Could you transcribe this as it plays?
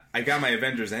I got my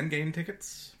Avengers Endgame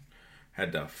tickets.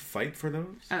 Had to fight for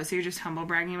those. Oh, so you're just humble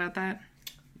bragging about that?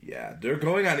 Yeah, they're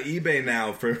going on eBay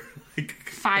now for like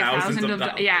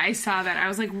 $5,000. Yeah, I saw that. I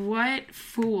was like, what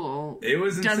fool? It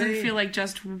was insane. Doesn't feel like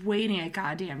just waiting a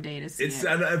goddamn day to see It's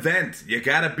it. an event. You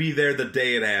gotta be there the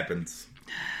day it happens.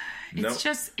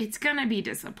 It's gonna be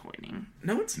disappointing.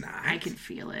 No, it's not. I can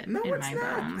feel it in it's my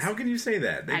not. bones. How can you say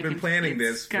that? They've been planning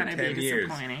this for 10 years.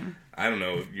 Disappointing. I don't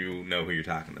know if you know who you're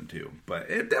talking to, but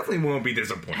it definitely won't be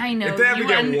disappointing. I know. If they have to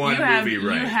get one movie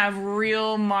right. You have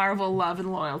real Marvel love and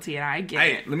loyalty, and I get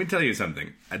it. Let me tell you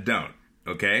something. I don't.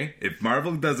 Okay? If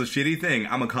Marvel does a shitty thing,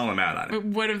 I'm gonna call them out on it.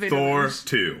 What have they Thor done?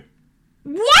 2.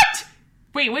 What?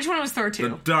 Wait, which one was Thor 2?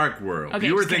 The Dark World. Okay,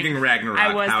 you were just kidding. thinking Ragnarok.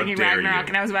 I was How thinking dare Ragnarok, you?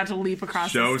 and I was about to leap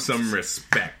across. Show some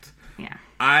respect. Yeah.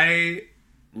 I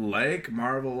like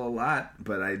Marvel a lot,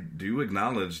 but I do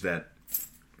acknowledge that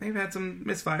they've had some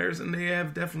misfires, and they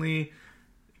have definitely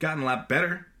gotten a lot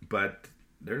better, but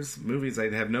there's movies I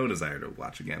have no desire to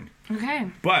watch again.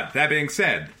 Okay. But, that being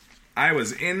said, I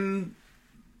was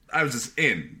just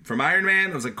in. From Iron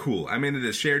Man, I was like, cool, I'm into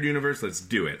this shared universe, let's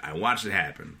do it. I watched it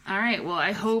happen. All right, well,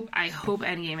 I hope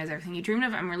Endgame is everything you dreamed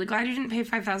of. I'm really glad you didn't pay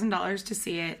 $5,000 to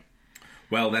see it.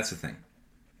 Well, that's the thing.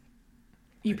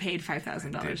 You paid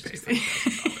 $5,000 I did to pay see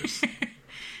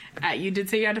 $5,000. You did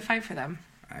say you had to fight for them.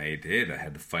 I did. I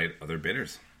had to fight other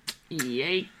bidders.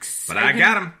 Yikes. But I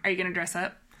got them. Are you going to dress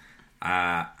up?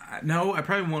 No, I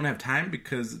probably won't have time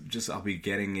because I'll be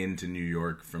getting into New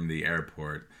York from the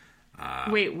airport.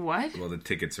 Wait, what? Well, the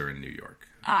tickets are in New York.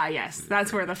 Ah, yes.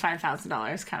 That's where the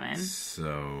 $5,000 come in.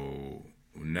 So,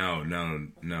 no.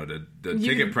 The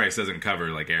ticket price doesn't cover,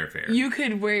 like, airfare. You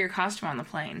could wear your costume on the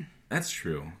plane. That's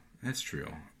true.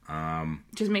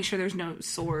 Just make sure there's no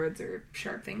swords or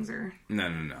sharp things or...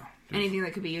 No. Anything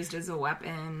that could be used as a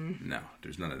weapon. No,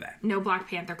 there's none of that. No Black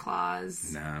Panther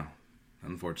claws. No.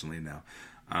 Unfortunately, no.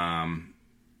 I'm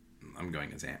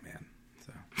going as Ant-Man,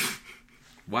 so...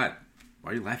 What?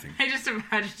 Why are you laughing? I just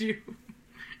imagined you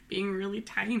being really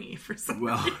tiny for some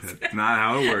reason. That's not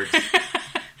how it works.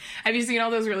 Have you seen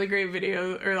all those really great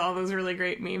videos or all those really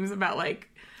great memes about, like...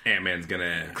 Ant-Man's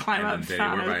gonna climb up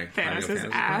Thanos'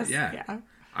 ass? Yeah.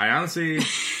 I honestly...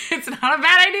 It's not a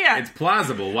bad idea. It's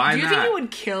plausible. Why not? Do you think it would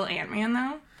kill Ant-Man,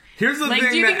 though? Here's the thing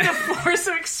do you think the force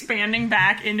of expanding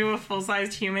back into a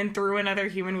full-sized human through another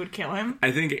human would kill him?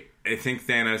 I think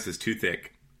Thanos is too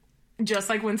thick. Just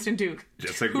like Winston Duke.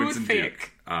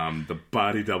 Duke. The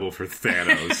body double for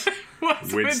Thanos.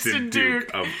 Was Winston Duke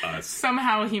of us.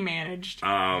 Somehow he managed.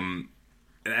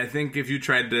 I think if you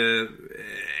tried to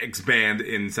expand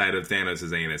inside of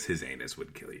Thanos' anus, his anus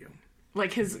would kill you.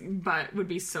 Like his butt would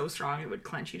be so strong it would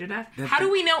clench you to death. How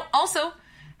do we know? Also,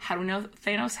 how do we know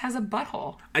Thanos has a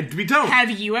butthole? We don't.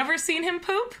 Have you ever seen him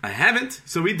poop? I haven't,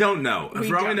 so we don't know.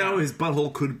 For all we know, know, his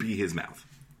butthole could be his mouth.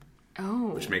 Oh.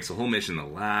 Which makes the whole mission a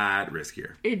lot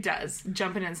riskier. It does.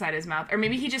 Jumping inside his mouth. Or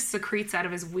maybe he just secretes out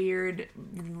of his weird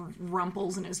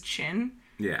rumples in his chin.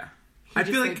 Yeah. I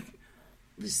feel like...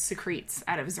 just secretes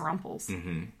out of his rumples.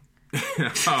 Mm-hmm.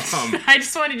 I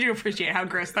just wanted you to appreciate how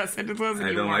gross that sentence was.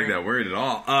 I don't like that word at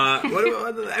all. I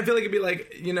feel like it'd be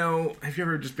like, have you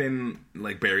ever just been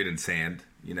like buried in sand,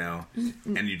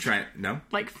 and you try, no?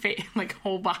 Like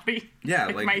whole body? Yeah,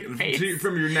 like my face.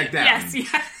 From your neck down. Yes.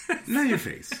 Not your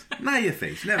face. Never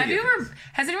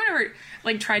Has anyone ever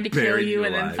tried to kill you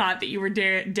and then thought that you were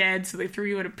dead, so they threw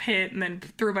you in a pit and then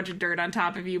threw a bunch of dirt on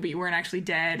top of you, but you weren't actually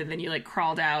dead, and then you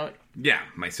crawled out? Yeah,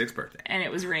 my 6th birthday. And it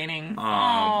was raining.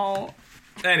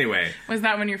 Anyway. Was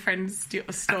that when your friend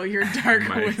stole your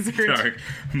dark wizard? Dark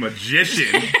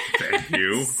magician. Thank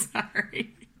you.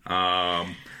 Sorry. I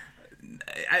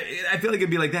feel like it'd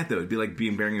be like that, though. It'd be like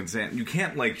being buried in sand. You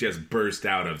can't, just burst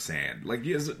out of sand.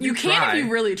 You can if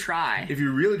you really try. If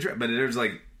you really try. But there's,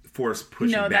 force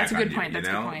pushing back on you. No, that's a good point. That's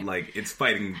a good point. It's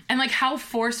fighting. And, how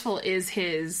forceful is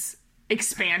his...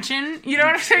 expansion, you know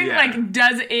what I'm saying? Yeah.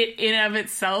 Does it in of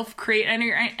itself create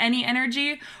any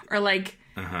energy, or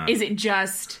is it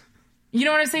just, you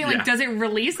know what I'm saying? Does it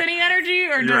release any energy,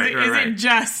 or it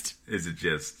just? Is it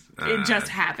just? It just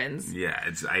happens. Yeah,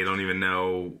 I don't even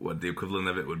know what the equivalent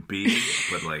of it would be,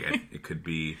 but it could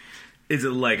be. Is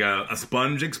it like a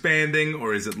sponge expanding,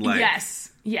 or is it like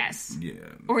yes, yeah,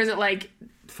 or is it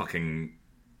fucking?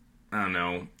 I don't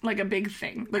know. Like a big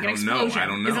thing. Like an explosion. I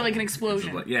don't know. Is it like an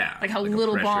explosion? Like how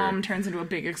little bomb turns into a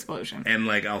big explosion. And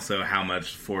also how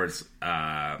much force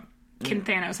can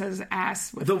Thanos'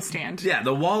 ass withstand? Yeah,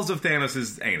 the walls of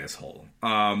Thanos' anus hole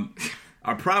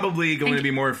are probably going to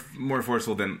be more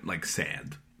forceful than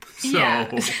sand. So yeah.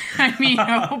 I mean,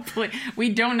 hopefully we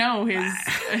don't know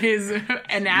his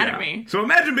anatomy. Yeah. So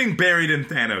imagine being buried in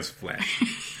Thanos flesh.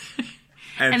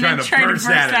 and then trying to burst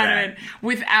out of it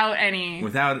without any...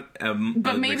 Without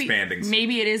but maybe, expanding.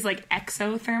 Maybe it is like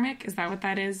exothermic. Is that what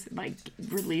that is? Like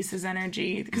releases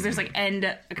energy? Because there's like end...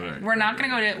 Okay, right, we're not going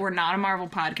to go to... We're not a Marvel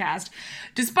podcast.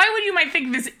 Despite what you might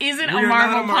think, this isn't a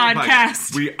Marvel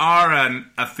podcast. We are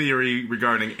a theory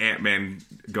regarding Ant-Man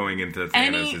going into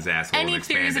Thanos' asshole. Any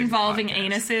theories involving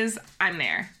anuses, I'm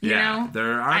there. You know?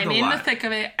 There are I'm in the thick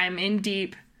of it. I'm in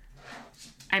deep.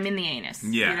 I'm in the anus.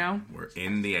 Yeah, you know? We're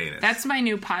in the anus. That's my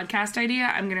new podcast idea.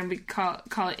 I'm going to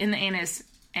call it In the Anus,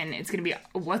 and it's going to be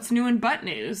What's New in Butt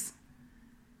News.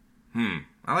 I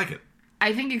like it.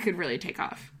 I think it could really take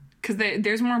off. Because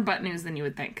there's more butt news than you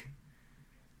would think.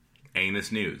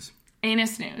 Anus news.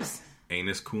 Anus news.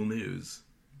 Anus cool news.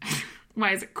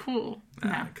 Why is it cool?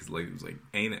 Because it was like,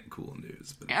 ain't it cool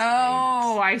news? But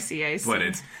I see. But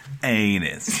it's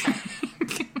anus.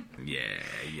 Yeah.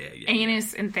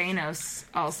 Anus and Thanos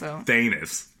also.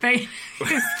 Thanos.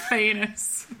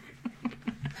 Thanos.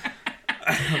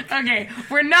 Okay,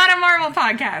 we're not a Marvel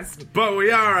podcast. But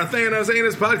we are a Thanos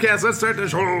Anus podcast. Let's start the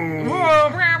show. You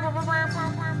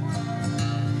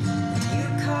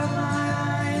caught my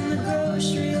eye in the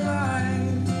grocery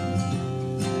line,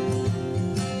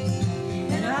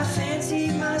 and I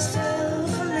fancied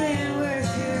myself a man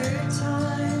worth your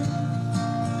time,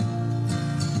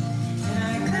 and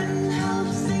I couldn't help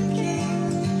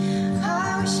thinking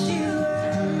I wished you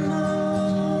were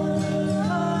mine,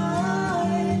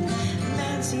 a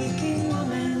man-seeking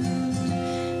woman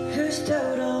whose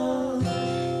total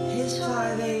is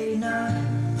 589.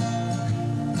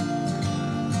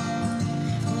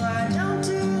 Well, I don't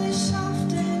do this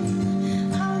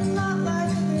often. I'm not like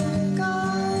the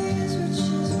guys, which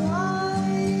is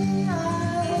why I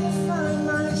find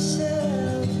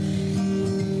myself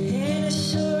in a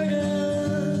sort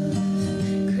of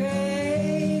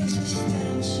gray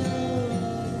existential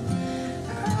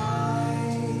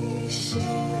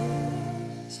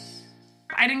crisis.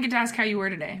 I didn't get to ask how you were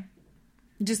today.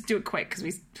 Just do it quick, because we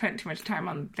spent too much time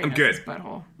on Thanos' I'm good.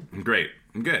 butthole. I'm great.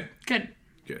 I'm good. Good.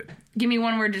 Good. Give me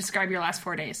one word to describe your last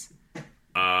 4 days.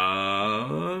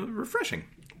 Refreshing.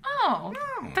 Oh,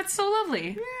 that's so lovely.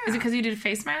 Yeah. Is it because you did a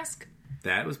face mask?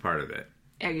 That was part of it.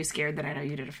 Are you scared that I know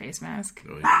you did a face mask?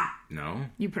 No.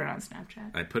 You put it on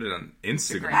Snapchat. I put it on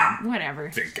Instagram. Whatever.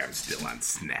 I think I'm still on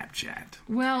Snapchat.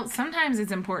 Well, sometimes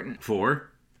it's important.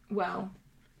 Well,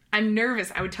 I'm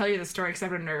nervous. I would tell you the story because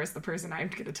I'm nervous. The person I'm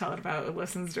going to tell it about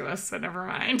listens to us, so never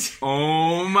mind.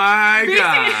 Oh my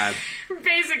god.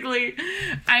 Basically,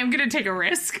 I'm going to take a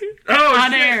risk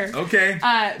on air.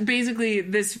 Okay. Basically,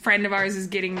 this friend of ours is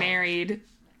getting married,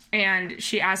 and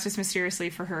she asked us mysteriously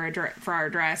for our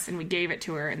address, and we gave it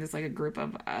to her. And there's like a group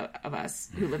of us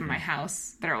who live in my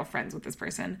house that are all friends with this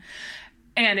person.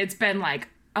 And it's been like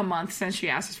a month since she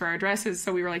asked us for our addresses,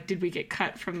 so we were like, did we get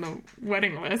cut from the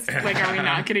wedding list? Like, are we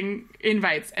not getting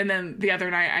invites? And then the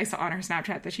other night I saw on her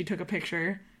Snapchat that she took a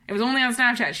picture. It was only on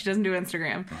Snapchat. She doesn't do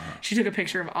Instagram. She took a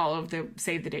picture of all of the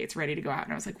save the dates ready to go out,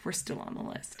 and I was like, we're still on the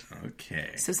list.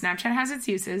 Okay. So Snapchat has its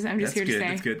uses. I'm just here to say.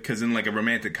 That's good. Because in like a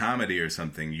romantic comedy or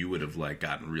something, you would have like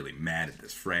gotten really mad at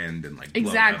this friend and like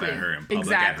blown up at her in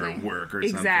public at her work or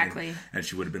something. Exactly. And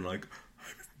she would have been like,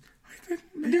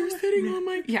 they're sitting on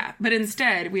my... Yeah, but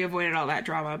instead, we avoided all that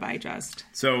drama by just...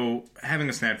 So, having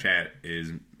a Snapchat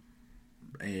is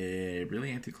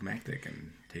really anticlimactic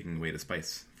and taking away the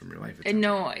spice from your life.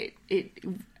 No,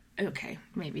 okay,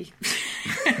 maybe.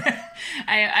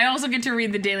 I also get to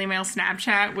read the Daily Mail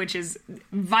Snapchat, which is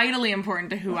vitally important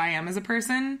to who I am as a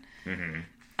person. Mm-hmm.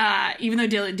 Even though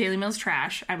Daily Mail's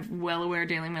trash, I'm well aware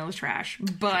Daily Mail is trash,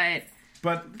 but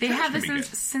they have this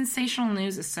sensational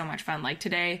news is so much fun. Like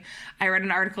today, I read an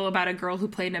article about a girl who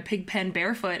played in a pig pen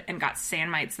barefoot and got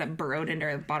sand mites that burrowed into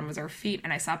the bottom of her feet,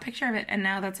 and I saw a picture of it, and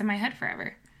now that's in my head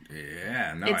forever.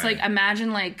 Yeah, no. It's like,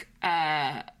 imagine like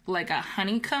a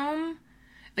honeycomb.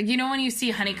 Like, you know when you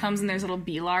see honeycombs and there's little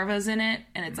bee larvas in it,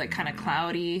 and it's like kind of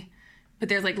cloudy, but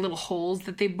there's like little holes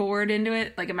that they bored into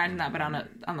it? Like, imagine that, but on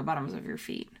the bottoms of your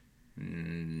feet.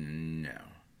 No.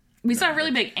 We saw a really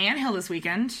big anthill this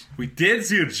weekend. We did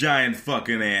see a giant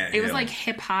fucking anthill. It was like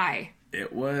hip high.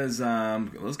 It was a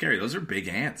little scary. Those are big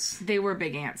ants. They were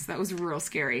big ants. That was real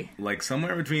scary. Like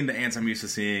somewhere between the ants I'm used to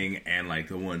seeing and like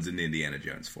the ones in Indiana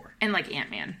Jones 4. And like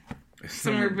Ant-Man.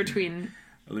 Somewhere between.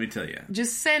 Let me tell you.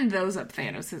 Just send those up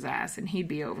Thanos' ass and he'd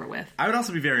be over with. I would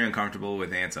also be very uncomfortable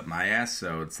with ants up my ass,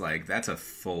 so it's like that's a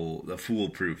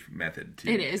foolproof method to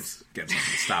get someone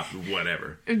to stop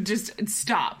whatever. Just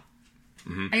stop.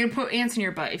 Mm-hmm. I'm gonna put ants in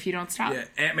your butt if you don't stop. Yeah,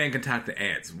 Ant-Man can talk to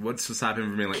ants. What's to stop him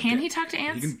from being like... Can he talk to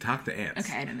ants? He can talk to ants.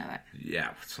 Okay, I didn't know that.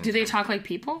 Yeah. Do they talk like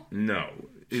people? No.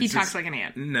 He talks like an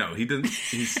ant. No, he doesn't.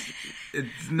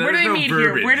 Where do they meet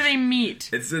verbiage. here? Where do they meet?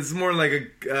 It's more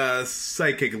like a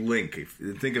psychic link.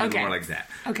 Think of it more like that.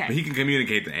 Okay. But he can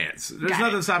communicate to ants. There's Got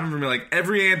nothing it. stopping him from like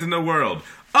every ant in the world.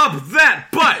 Up that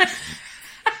butt!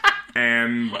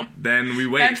 And then we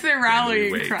wait. That's their Then we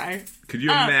rallying wait. cry. Could you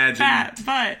Up imagine that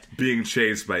butt being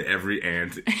chased by every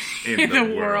ant in in the the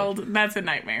world? world. That's a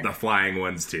nightmare. The flying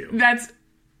ones too. That's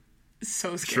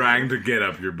so scary. Trying to get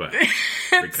up your butt.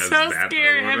 Because so that's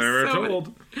scary. what I'm they were so-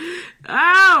 told.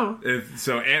 Oh!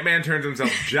 So Ant-Man turns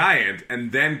himself giant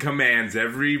and then commands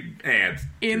every ant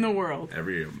In the world.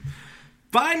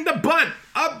 find the butt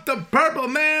up the purple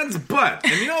man's butt,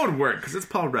 and you know it would work because it's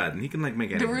Paul Rudd and he can like make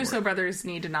The anything Russo work. brothers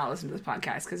need to not listen to this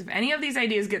podcast because if any of these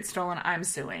ideas get stolen, I'm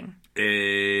suing.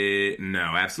 No,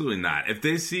 absolutely not. If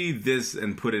they see this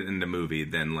and put it in the movie,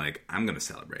 then like I'm gonna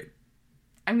celebrate.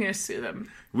 I'm going to sue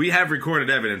them. We have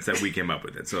recorded evidence that we came up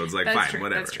with it, so it's like That's fine, true.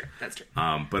 whatever. That's true.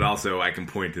 But also, I can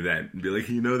point to that and be like,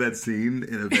 you know that scene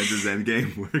in Avengers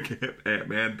Endgame where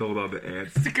Ant-Man told all the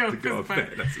ants To go up fist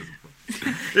that? That's his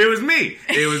point. It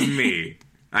was me.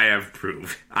 I have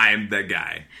proof. I am that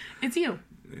guy. It's you.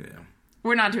 Yeah.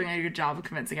 We're not doing a good job of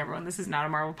convincing everyone this is not a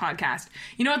Marvel podcast.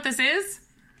 You know what this is?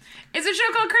 It's a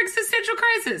show called Craig's Existential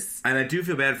Crisis. And I do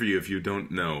feel bad for you if you don't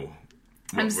know.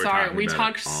 I'm sorry, we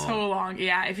talked all. so long.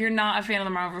 Yeah, if you're not a fan of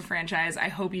the Marvel franchise, I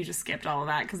hope you just skipped all of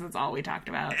that because that's all we talked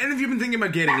about. And if you've been thinking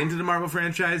about getting into the Marvel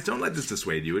franchise, don't let this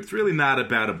dissuade you. It's really not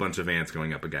about a bunch of ants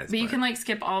going up a guy's But you butt. can, like,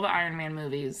 skip all the Iron Man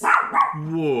movies.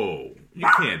 Whoa. You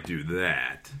can't do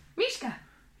that. Mishka.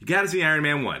 You gotta see Iron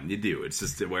Man 1. You do. It's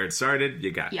just where it started,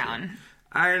 you got Yeah. to.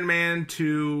 Iron Man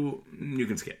 2, you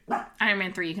can skip. Iron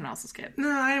Man 3 you can also skip. No,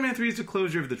 Iron Man 3 is the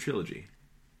closure of the trilogy.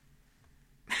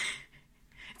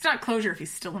 It's not closure if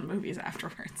he's still in movies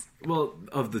afterwards. Well,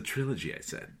 of the trilogy, I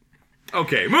said.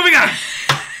 Okay, moving on!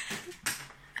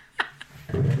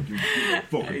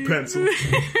 Fucking pencil.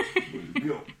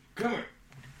 Go. Come on.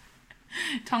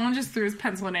 Talon just threw his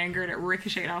pencil in anger and it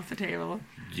ricocheted off the table.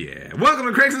 Yeah. Welcome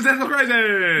to Craig's Existential Crisis!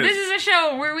 This is a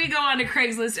show where we go on to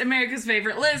Craigslist, America's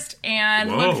favorite list, and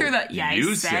Whoa, look through the... Yeah, I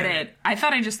you said said it. it. I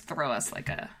thought I'd just throw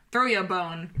you a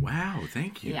bone. Wow,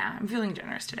 thank you. Yeah, I'm feeling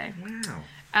generous today. Wow.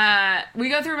 We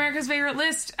go through America's favorite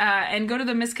list and go to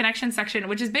the misconnection section,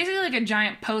 which is basically like a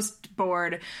giant post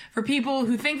board for people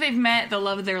who think they've met the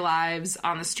love of their lives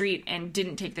on the street and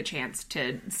didn't take the chance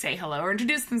to say hello or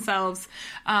introduce themselves.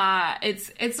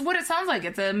 It's what it sounds like.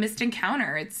 It's a missed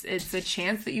encounter. It's a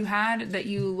chance that you had that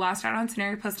you lost out on.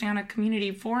 Scenario posting on a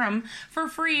community forum for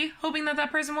free, hoping that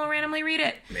person will randomly read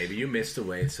it. Maybe you missed a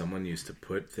way someone used to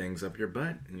put things up your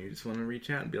butt, and you just want to reach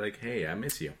out and be like, hey, I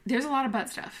miss you. There's a lot of butt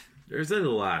stuff. There's a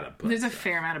lot of butt There's a stuff.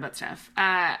 fair amount of butt stuff.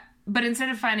 But instead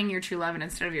of finding your true love and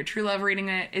instead of your true love reading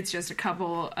it, it's just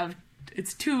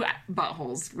it's two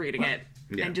buttholes reading it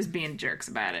Yeah. and just being jerks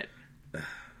about it.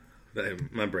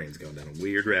 My brain's going down a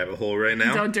weird rabbit hole right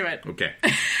now. Don't do it. Okay.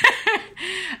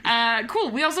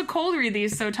 Cool. We also cold read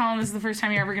these, so Tom, this is the first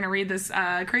time you're ever going to read this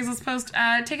Craigslist post.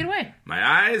 Take it away. My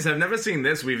eyes have never seen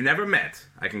this. We've never met.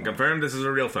 I can confirm this is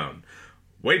a real phone.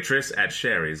 Waitress at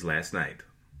Sherry's last night.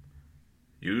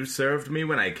 You served me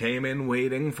when I came in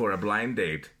waiting for a blind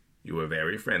date. You were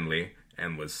very friendly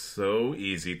and was so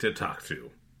easy to talk to.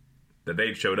 The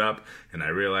date showed up, and I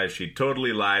realized she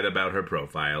totally lied about her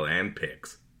profile and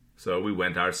pics. So we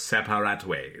went our separate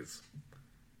ways.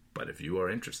 But if you are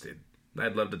interested,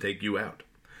 I'd love to take you out.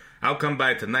 I'll come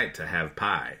by tonight to have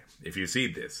pie. If you see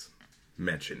this,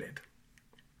 mention it.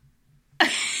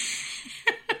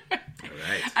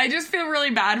 Right. I just feel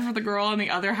really bad for the girl on the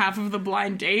other half of the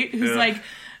blind date who's Yeah. like,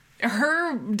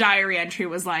 her diary entry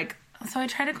was like, so I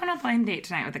tried to go on a blind date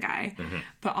tonight with a guy,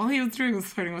 but all he was doing was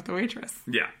flirting with the waitress.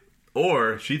 Yeah.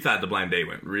 Or she thought the blind date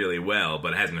went really well,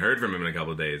 but hasn't heard from him in a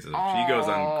couple of days. So she goes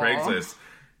on Craigslist,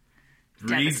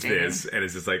 reads Devastating. this, and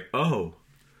is just like, oh,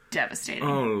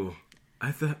 Devastating.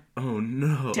 I thought, oh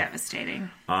no. Devastating.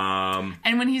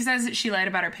 And when he says that she lied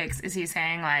about her pics, is he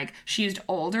saying like she used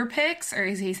older pics, or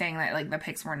is he saying that like the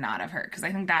pics were not of her? Because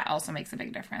I think that also makes a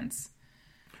big difference.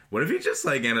 What if he just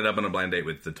like ended up on a blind date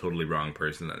with the totally wrong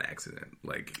person on accident?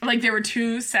 Like there were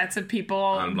two sets of people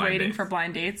blind waiting dates. for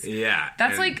blind dates. yeah.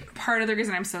 That's and- like part of the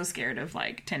reason I'm so scared of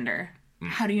like Tinder.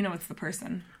 How do you know it's the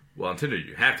person? Well, on Tinder,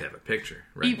 you have to have a picture,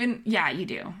 right? You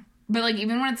do. But like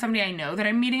even when it's somebody I know that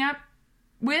I'm meeting up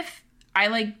with, I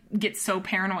like get so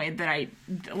paranoid that I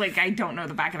don't know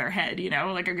the back of their head, you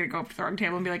know? Like I'm gonna go up to the wrong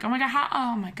table and be like, oh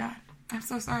my god, I'm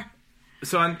so sorry.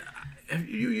 So have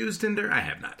you used Tinder? I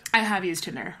have not. I have used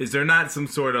Tinder. Is there not some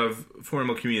sort of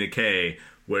formal communique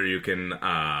where you can,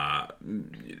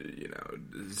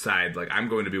 decide, like, I'm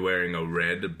going to be wearing a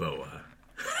red boa?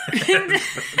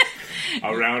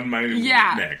 around my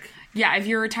Yeah. neck. Yeah, if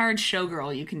you're a retired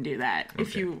showgirl, you can do that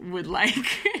if you would like.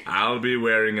 I'll be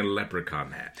wearing a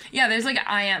leprechaun hat. Yeah, there's like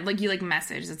you like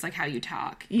message. It's like how you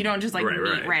talk. You don't just like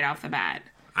meet right off the bat.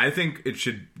 I think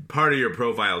part of your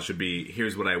profile should be,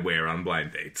 here's what I wear on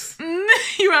blind dates.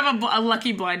 You have a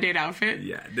lucky blind date outfit.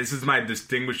 Yeah, this is my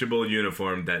distinguishable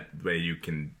uniform. That way you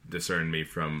can discern me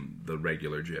from the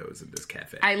regular Joes in this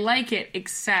cafe. I like it,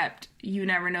 except you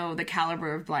never know the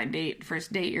caliber of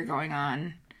first date you're going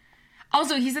on.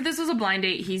 Also, he said this was a blind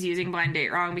date. He's using blind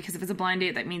date wrong because if it's a blind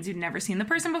date, that means you've never seen the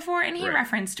person before, and he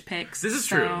referenced pics. This is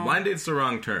true. Blind date's the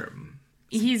wrong term.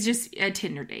 He's just a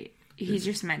Tinder date. He's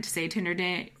just meant to say Tinder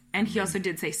date. And he also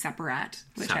did say separate.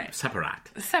 Separate.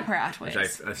 Separate. Which I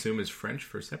assume is French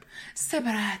for separate.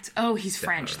 Separate. Oh, he's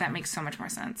French. That makes so much more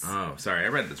sense. Oh, sorry. I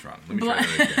read this wrong. Let me try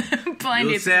that again. Blind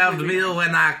You date's served completely me wrong.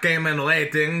 when I came in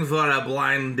waiting for a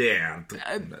blind date.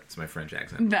 That's my French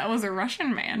accent. That was a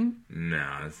Russian man. No,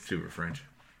 it's super French.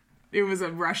 It was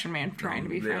a Russian man trying to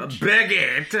be French.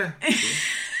 Baguette.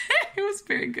 It was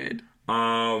very good.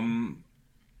 I've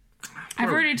I've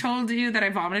already told you that I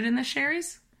vomited in the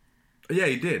Sherry's. Yeah,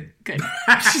 you did. Good.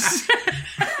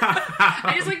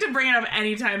 I just like to bring it up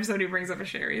anytime somebody brings up a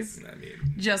Sherry's. I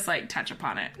mean, Just like touch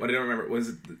upon it. what I don't remember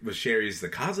was Sherry's the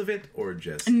cause of it, or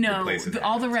just No, the place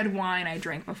all the red wine I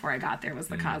drank before I got there was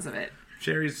the cause of it.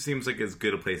 Sherry's seems like as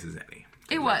good a place as any.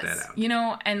 It Let was, that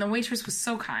out. and the waitress was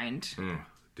so kind.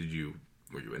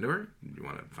 Were you into her? Did you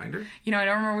want to find her? I don't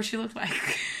remember what she looked like.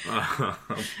 I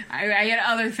had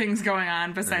other things going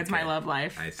on besides my love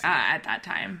life I see. at that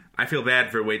time. I feel bad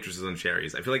for waitresses on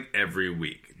Sherry's. I feel like every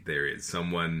week there is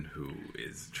someone who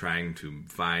is trying to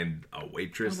find a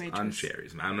waitress on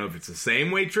Sherry's. I don't know if it's the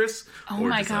same waitress Oh or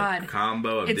my just God. a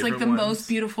combo of It's like different the ones. most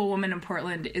beautiful woman in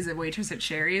Portland is a waitress at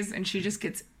Sherry's, and she just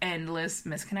gets endless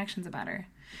misconnections about her.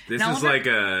 This And all is of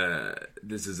her- like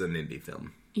this is an indie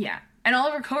film. Yeah. And all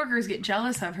of her coworkers get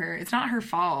jealous of her. It's not her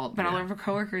fault, but all of her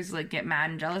coworkers like get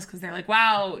mad and jealous because they're like,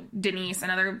 "Wow, Denise,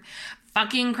 another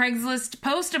fucking Craigslist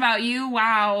post about you.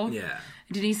 Wow." Yeah.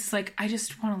 Denise is like, "I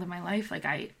just want to live my life. Like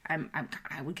I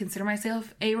would consider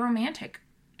myself aromantic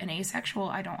and asexual.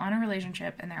 I don't want a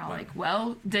relationship." And they're all like,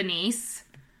 "Well, Denise,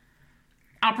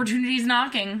 opportunity's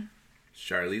knocking."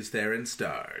 Charlize Theron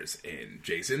stars in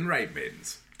Jason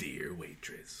Reitman's Dear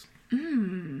Waitress.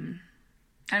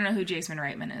 I don't know who Jason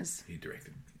Reitman is. He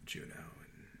directed Juno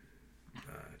and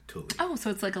Tully. Oh, so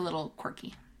it's like a little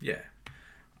quirky. Yeah.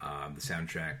 The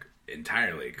soundtrack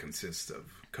entirely consists of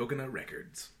Coconut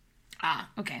Records. Ah,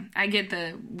 okay. I get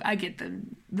the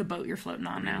boat you're floating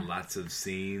on now. Lots of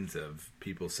scenes of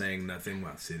people saying nothing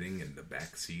while sitting in the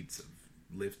back seats of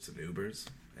Lyfts and Ubers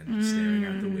and staring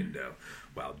out the window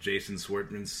while Jason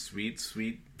Schwartzman's sweet,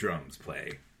 sweet drums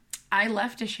play. I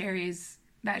left that Sherry's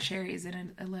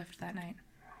in a Lyft that night.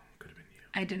 Could have been you.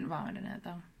 I didn't vomit in it,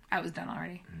 though. I was done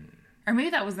already. Or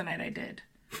maybe that was the night I did.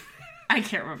 I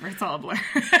can't remember. It's all a blur.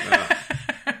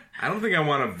 I don't think I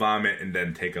want to vomit and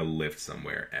then take a lift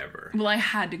somewhere ever. Well, I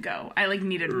had to go. I,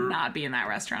 needed to not be in that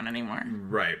restaurant anymore.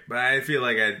 Right. But I feel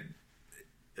like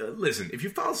listen, if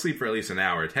you fall asleep for at least an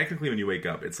hour, technically when you wake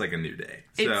up, it's like a new day.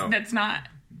 So That's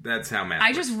how math I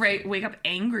works. just wake up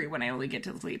angry when I only get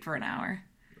to sleep for an hour.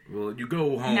 Well, you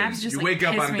go home. Naps just, you wake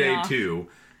up piss on me day off. 2.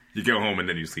 You go home and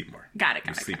then you sleep more. Got it.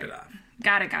 You sleep it off.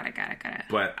 Got it.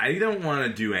 But I don't want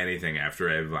to do anything after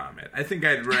I vomit. I think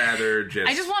I'd rather just...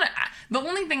 I just want to... The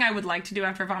only thing I would like to do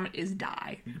after vomit is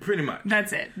die. Pretty much.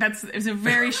 That's it. It's a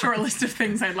very short list of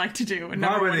things I'd like to do. And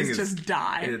number one Vomiting is just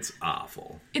die. It's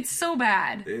awful. It's so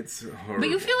bad. It's horrible. But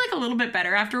you feel like a little bit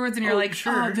better afterwards, and you're like,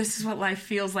 sure. oh, this is what life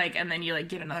feels like, and then you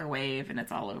get another wave, and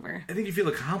it's all over. I think you feel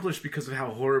accomplished because of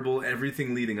how horrible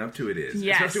everything leading up to it is.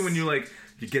 Yes. Especially when you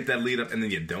get that lead up and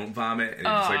then you don't vomit, and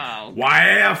you're just Oh. like,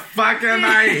 why the fuck am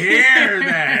I here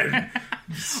then?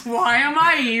 Why am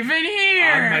I even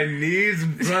here? On my knees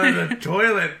in front of the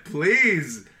toilet,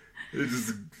 please.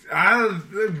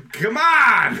 Come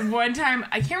on! One time,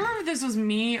 I can't remember if this was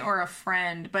me or a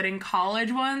friend, but in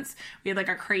college once, we had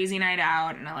a crazy night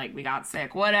out, and we got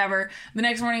sick, whatever. The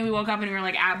next morning we woke up and we were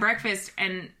at breakfast,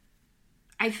 and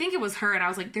I think it was her, and I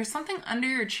was like, there's something under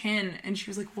your chin, and she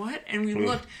was like, what? And we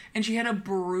looked, and she had a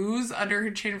bruise under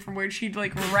her chin from where she'd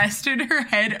rested her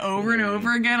head over and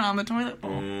over again on the toilet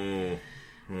bowl.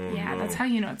 Yeah, that's how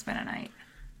you know it's been a night.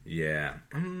 Yeah.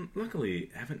 Luckily,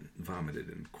 I haven't vomited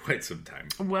in quite some time.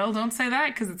 Well, don't say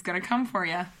that, because it's going to come for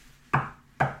you.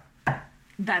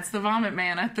 That's the vomit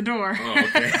man at the door. Oh,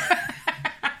 okay.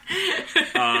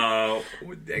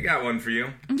 I got one for you.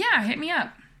 Yeah, hit me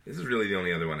up. This is really the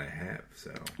only other one I have,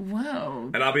 so...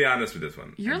 Whoa. And I'll be honest with this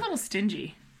one. You're a little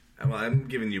stingy. Well, I'm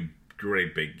giving you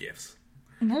great big gifts.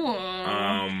 Whoa.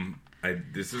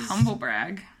 This is Humble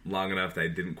brag. long enough that I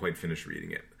didn't quite finish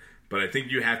reading it. But I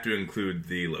think you have to include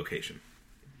the location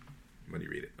when you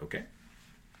read it, okay?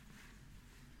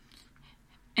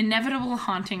 Inevitable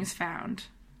hauntings found.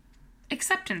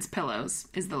 Acceptance Pillows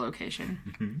is the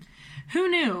location. Who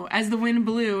knew, as the wind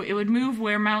blew, it would move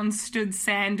where mountains stood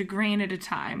sand grain at a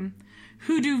time?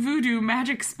 Hoodoo voodoo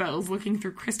magic spells looking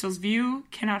through crystal's view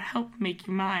cannot help make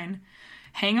you mine.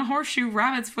 Hang a horseshoe,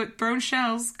 rabbit's foot, thrown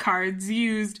shells, cards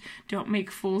used, don't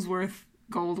make fools worth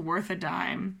gold worth a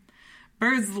dime.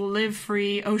 Birds live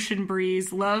free, ocean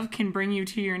breeze, love can bring you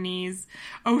to your knees.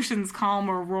 Ocean's calm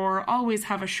or roar always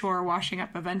have a shore washing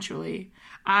up eventually.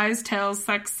 Eyes, tails,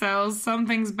 sex sells, some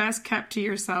things best kept to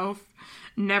yourself.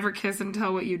 Never kiss and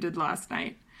tell what you did last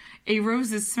night. A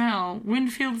rose's smell,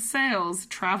 Winfield sails,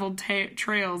 traveled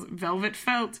trails, velvet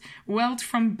felt, welt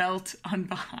from belt on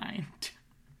behind.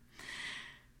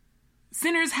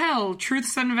 Sinner's hell,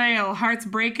 truths unveil, hearts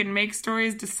break and make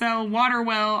stories to sell. Water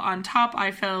well, on top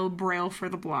I fell, braille for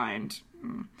the blind.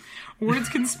 Words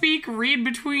can speak, read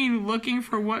between, looking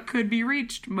for what could be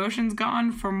reached. Motion's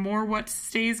gone for more what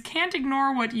stays, can't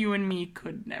ignore what you and me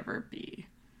could never be.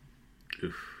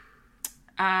 Oof.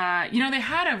 They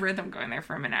had a rhythm going there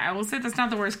for a minute. I will say that's not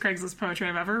the worst Craigslist poetry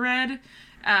I've ever read.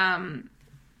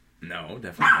 No,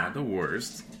 definitely not the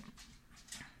worst.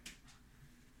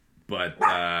 But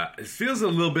it feels a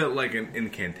little bit like an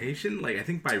incantation. Like, I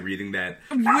think by reading that,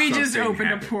 We just something opened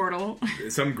happened. a portal.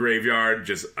 Some graveyard,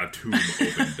 just a tomb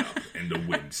opened up, and the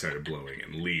wind started blowing,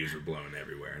 and leaves were blowing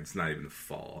everywhere. It's not even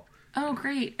fall. Oh,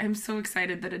 great. I'm so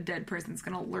excited that a dead person's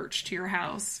going to lurch to your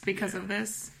house because of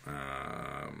this.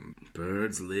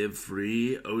 Birds live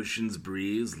free, oceans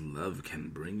breeze, love can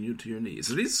bring you to your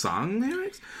knees. Are these song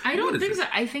lyrics? I don't What is think this? so.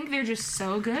 I think they're just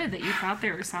so good that you thought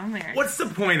they were song lyrics. What's the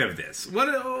point of this?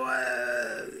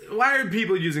 Why are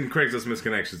people using Craigslist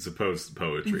misconnections to post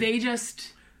poetry? They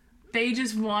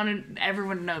just wanted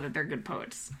everyone to know that they're good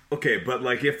poets. Okay, but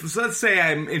like, if let's say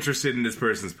I'm interested in this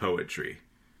person's poetry,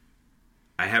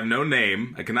 I have no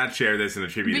name. I cannot share this and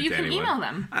attribute But it you to can anyone. email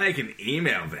them. I can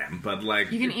email them, but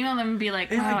like, You can email them and be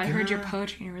like, Oh wow, my I heard your God.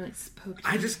 poetry and it really spoke to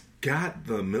I me. just got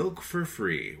the milk for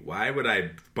free. Why would I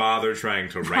bother trying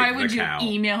to Why write would the you cow?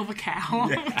 email the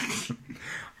cow?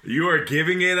 You are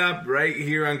giving it up right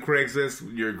here on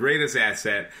Craigslist, your greatest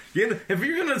asset. If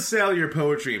you're going to sell your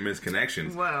poetry in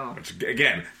Misconnections, Whoa. which,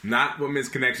 again, not what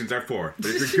Misconnections are for, but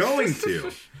if you're going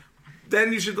to,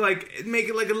 then you should, like, make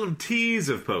it like a little tease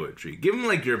of poetry. Give them,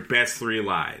 like, your best 3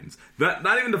 lines.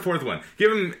 Not even the 4th one. Give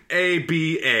them A,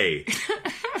 B, A.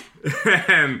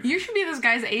 And You should be this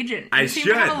guy's agent. I You seem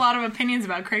to have should. a lot of opinions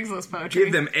about Craigslist poetry.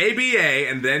 give them A, B, A,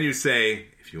 and then you say,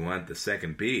 if you want the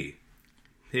second B,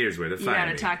 here's where to You find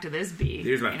gotta me. talk to this bee.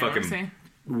 Here's my You know what I'm fucking saying?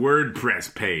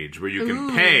 WordPress page where you can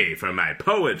Ooh. pay for my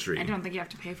poetry. I don't think you have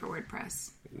to pay for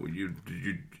WordPress. You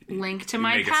Link to you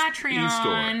my make a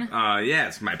Patreon. e-store.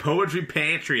 Yes, my poetry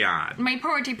Patreon. My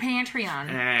poetry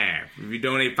Patreon. If you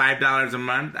donate $5 a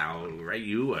month, I'll write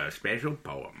you a special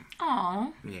poem.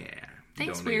 Aw. Yeah.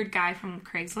 Thanks, Donate- weird guy from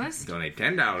Craigslist. Donate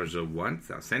 $10 a month,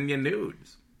 I'll send you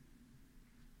nudes.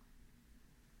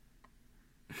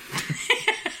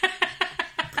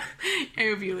 I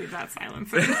hope you leave that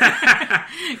silence.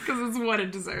 Because it's what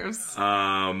it deserves.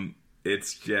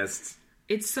 It's just...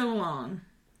 It's so long.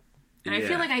 And I Yeah.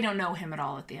 feel like I don't know him at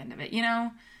all at the end of it, you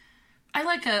know? I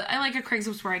like a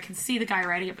Craigslist where I can see the guy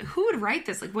writing it, but who would write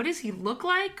this? Like, what does he look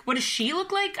like? What does she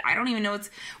look like? I don't even know.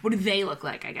 What do they look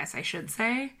like, I guess I should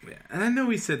say. Yeah. And I know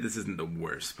we said this isn't the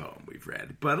worst poem we've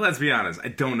read, but let's be honest, I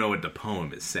don't know what the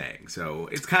poem is saying, so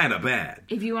it's kind of bad.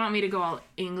 If you want me to go all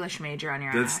English major on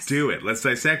your Let's ass. do it. Let's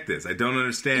dissect this. I don't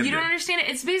understand You don't it. understand it?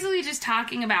 It's basically just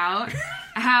talking about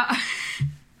how...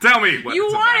 Tell me what You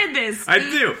it's wanted about. this. I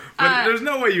do, but there's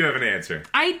no way you have an answer.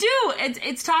 I do.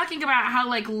 It's talking about how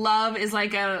like love is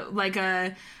like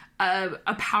a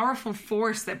powerful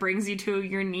force that brings you to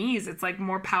your knees. It's like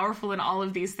more powerful than all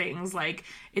of these things. Like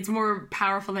it's more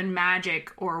powerful than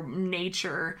magic or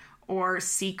nature or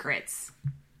secrets.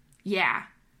 Yeah.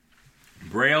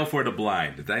 Braille for the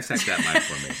blind. Dissect that line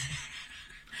for me.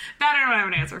 That I don't have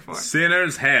an answer for.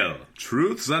 Sinners hell.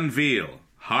 Truths unveil.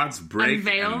 Hearts break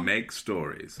Unveil? and make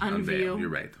stories. Unveil. You're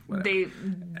right. Whatever.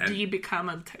 They become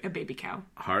a baby cow.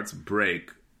 Hearts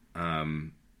break.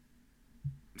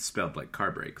 Spelled like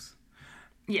car brakes.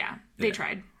 Yeah, they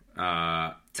tried.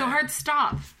 Uh, So hearts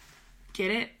stop. Get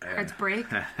it? Hearts break.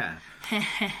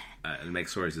 make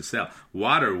stories to sell.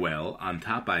 Water well. On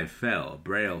top I fell.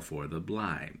 Braille for the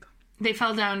blind. They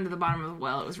fell down to the bottom of the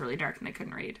well. It was really dark and they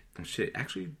couldn't read. Oh, shit.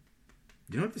 Actually,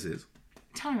 you know what this is?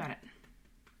 Tell me about it.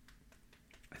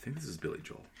 I think this is Billy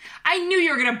Joel. I knew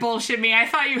you were gonna bullshit me. I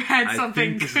thought you had I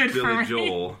something think this good is Billy for me.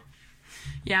 Joel.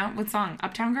 Yeah, what song?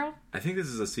 Uptown Girl? I think this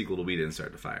is a sequel to We Didn't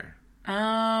Start the Fire.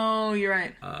 Oh, you're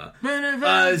right.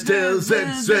 Eyes tell,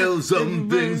 sense sell, some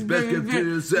things best kept to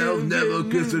yourself. Never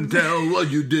kiss and tell what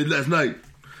you did last night.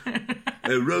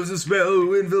 A roses smell,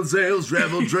 windfield sails,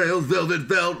 travel trails, velvet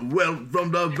felt, well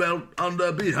from the belt,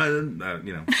 under behind,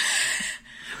 you know.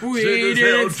 We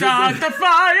didn't start the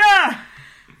fire!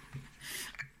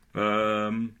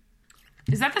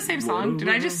 Is that the same song? Did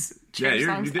I just change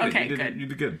songs? you did. Okay, good. You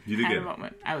did good. You did I had good. a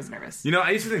moment. I was nervous. You know,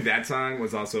 I used to think that song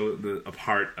was also a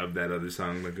part of that other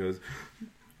song that goes,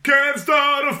 "Can't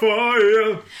start a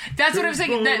fire." That's what I was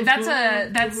thinking. Isn't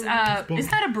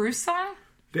that a Bruce song?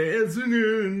 Dancing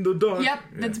in the dark. Yep,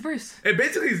 that's Bruce. It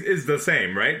basically is the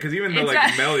same, right? Because even the It's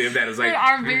like melody of that is like, they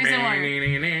are very similar.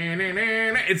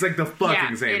 it's like the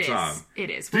fucking same it song. Is. It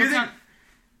is. Do you think?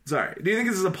 Sorry. Do you think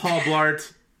this is a Paul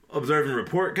Blart Observe and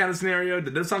Report kind of scenario?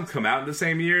 Did those songs come out in the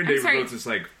same year? They sorry, were both just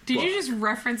like. Did fuck. you just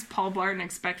reference Paul Blart and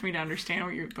expect me to understand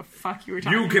what the fuck you were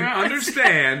talking about? You can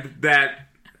understand that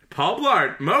Paul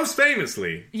Blart, most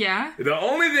famously, Yeah. the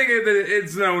only thing that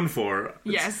it's known for,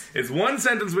 Yes. it's one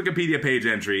sentence Wikipedia page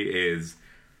entry is,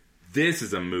 this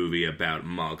is a movie about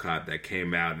Mall Cop that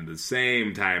came out in the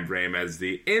same time frame as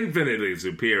the infinitely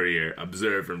superior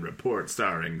Observe and Report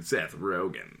starring Seth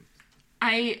Rogen.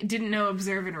 I didn't know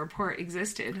Observe and Report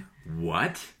existed.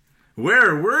 What?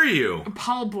 Where were you?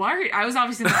 Paul Blart. I was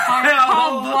obviously in the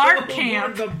Paul Blart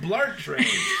camp. The Blart train.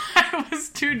 I was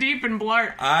too deep in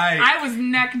Blart. I was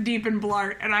neck deep in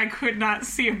Blart, and I could not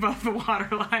see above the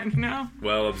waterline, you know?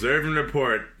 Well, Observe and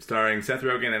Report starring Seth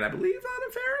Rogen and I believe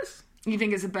Anna Faris. You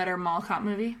think it's a better mall cop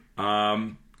movie?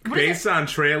 Based on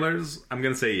trailers, I'm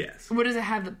going to say yes. What does it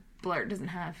have that Blart doesn't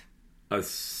have? A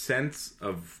sense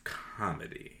of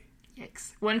comedy.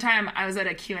 Yikes. One time I was at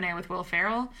a Q&A with Will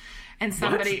Ferrell, and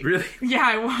somebody... What? Really? Yeah,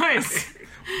 I was.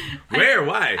 Where?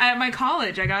 Why? At my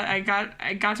college. I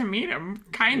got to meet him,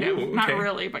 kind of. Ooh, okay. Not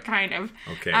really, but kind of.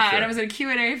 Okay, And sure. I was at a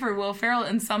Q&A for Will Ferrell,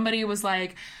 and somebody was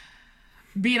like,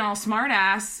 being all smart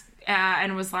ass,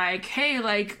 and was like, hey,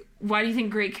 like, why do you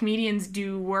think great comedians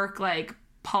do work like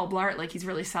Paul Blart? Like, he's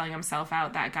really selling himself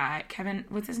out, that guy. Kevin,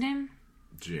 what's his name?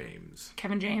 James.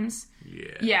 Kevin James?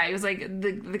 Yeah. Yeah, he was like,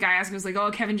 the guy asked me, was like,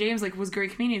 oh, Kevin James, like, was a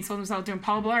great comedian, sold himself doing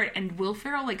Paul Blart, and Will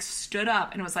Ferrell, like, stood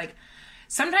up and was like,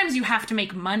 sometimes you have to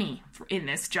make money in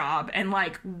this job, and,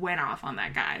 like, went off on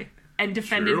that guy, and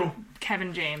defended True.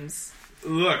 Kevin James,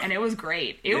 Look. and it was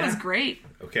great. It was great.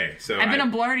 Okay, so I've been a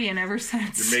Blartian ever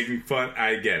since. You're making fun.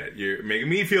 I get it. You're making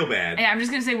me feel bad. Yeah, I'm just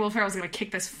gonna say Will Ferrell's gonna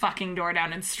kick this fucking door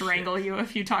down and strangle you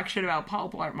if you talk shit about Paul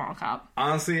Blart Mall Cop.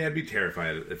 Honestly, I'd be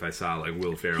terrified if I saw, like,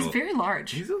 Will Ferrell. He's very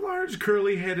large. He's a large,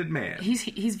 curly-headed man.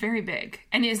 He's very big,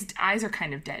 and his eyes are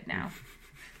kind of dead now.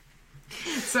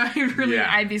 So Yeah.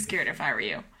 I'd be scared if I were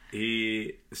you.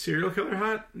 He serial killer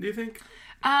hot, do you think?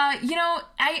 You know,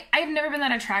 I've never been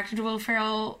that attracted to Will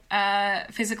Ferrell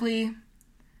physically.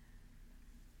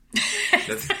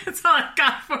 That's all I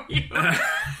got for you.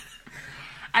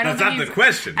 I don't That's not the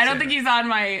question. I don't Sarah. think he's on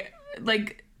my,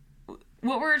 like,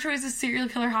 what were our choices? Serial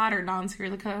killer hot or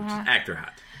non-serial killer hot? Actor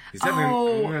hot. He's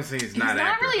definitely. I'm gonna say he's not actor.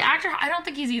 Not really hot. actor. I don't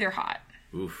think he's either hot.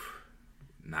 Oof.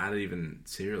 Not even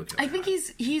serial killer. I think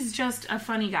hot. he's just a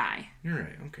funny guy. You're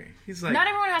right. Okay. He's like. Not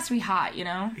everyone has to be hot, you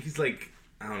know. He's like.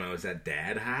 I don't know. Is that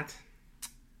dad hot?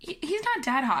 He's not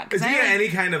dad hot. Is he any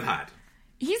kind of hot?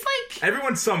 He's like.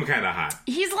 Everyone's some kind of hot.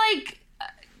 He's like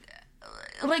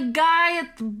guy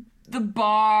at the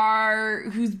bar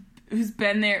who's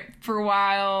been there for a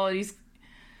while. He's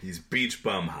beach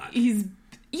bum hot. He's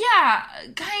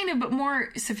kind of, but more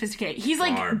sophisticated. He's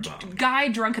like Bar bum. guy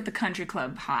drunk at the country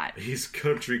club hot. He's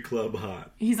country club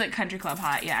hot. He's like country club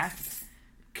hot, yeah.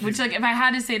 Which, like, if I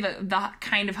had to say the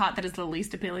kind of hot that is the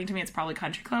least appealing to me, it's probably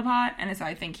country club hot, and so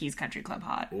I think he's country club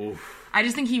hot. Oof. I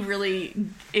just think he really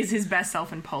is his best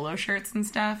self in polo shirts and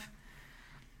stuff.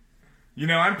 You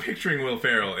know, I'm picturing Will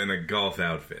Ferrell in a golf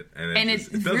outfit, and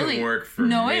it doesn't really work for me.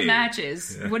 No, it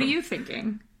matches. Yeah. What are you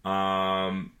thinking?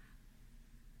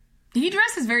 He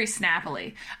dresses very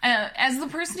snappily. As the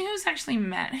person who's actually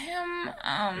met him,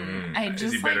 I just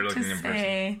is he better like to looking in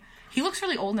say he looks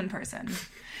really old in person.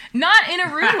 Not in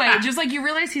a rude way, just like you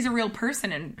realize he's a real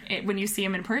person, and when you see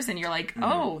him in person, you're like,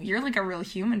 oh, you're like a real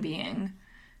human being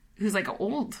who's like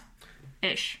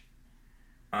old-ish.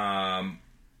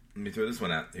 Let me throw this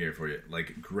one out here for you.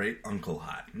 Like, great uncle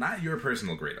hot. Not your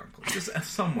personal great uncle. Just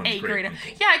someone's great uncle.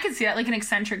 Yeah, I could see that. Like an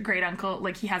eccentric great uncle.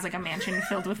 Like he has like a mansion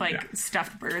filled with like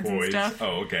stuffed birds Toys. and stuff.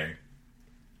 Oh, okay.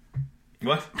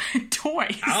 What?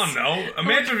 Toys. I don't know. A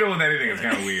mansion filled with anything is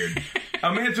kind of weird.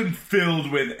 A mansion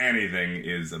filled with anything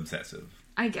is obsessive.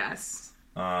 I guess.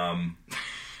 Okay.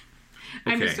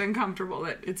 I'm just uncomfortable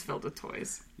that it's filled with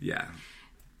toys. Yeah.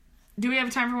 Do we have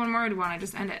time for one more, or do we want to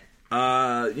just end it?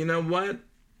 You know what?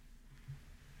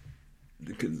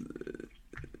 Because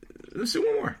let's do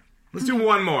one more. Let's do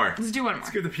one more. Let's do one more.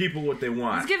 Let's give the people what they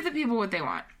want. Let's give the people what they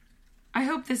want. I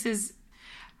hope this is...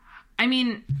 I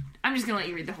mean, I'm just going to let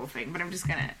you read the whole thing, but I'm just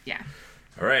going to... Yeah.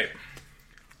 All right.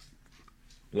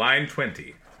 Line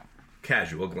 20.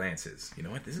 Casual Glances. You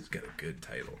know what? This has got a good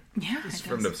title. Yeah, This is it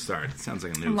from does. the start. It sounds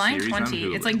like a new Line series on 20.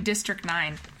 Hulu. It's like District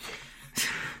 9.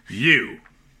 You.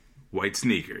 White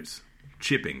sneakers.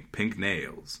 Chipping pink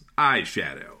nails.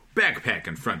 Eyeshadow. Backpack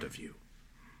in front of you.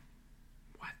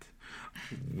 What?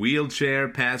 Wheelchair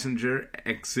passenger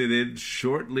exited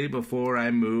shortly before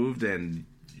I moved, and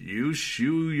you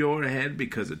shoe your head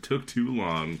because it took too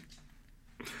long.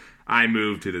 I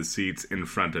moved to the seats in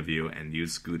front of you, and you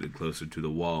scooted closer to the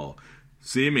wall,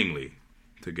 seemingly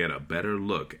to get a better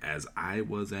look, as I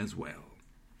was as well.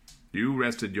 You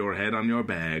rested your head on your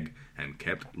bag and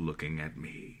kept looking at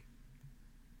me.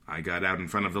 I got out in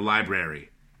front of the library.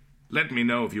 Let me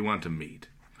know if you want to meet.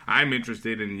 I'm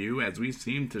interested in you, as we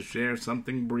seemed to share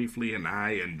something briefly, and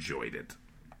I enjoyed it.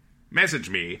 Message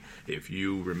me if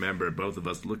you remember both of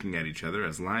us looking at each other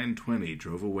as line 20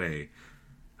 drove away.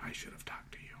 I should have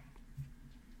talked to you.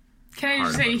 Can I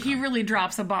just say, he really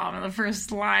drops a bomb in the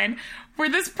first line, where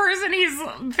this person he's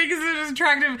thinks is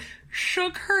attractive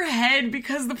shook her head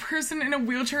because the person in a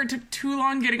wheelchair took too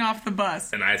long getting off the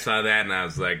bus. And I saw that and I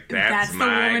was like, that's the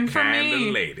my woman for kind me.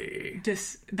 of lady.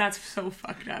 That's so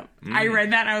fucked up. I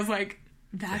read that and I was like,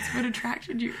 that's what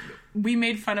attracted you. We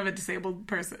made fun of a disabled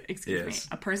person, excuse me,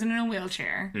 a person in a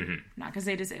wheelchair, not because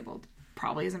they disabled,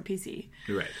 probably isn't PC.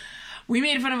 You're right. We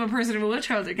made fun of a person in a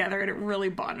wheelchair together and it really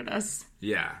bonded us.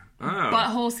 Yeah. Oh.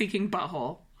 Butthole seeking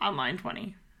butthole on line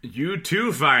 20. You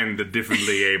too find the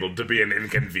differently able to be an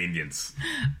inconvenience.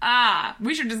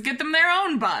 We should just get them their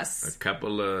own bus. A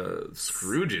couple of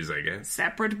Scrooges, I guess.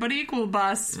 Separate but equal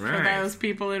bus for Right. those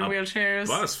people in wheelchairs.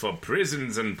 Bus for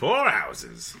prisons and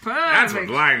poorhouses. Perfect. That's what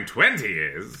line 20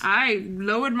 is. I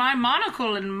lowered my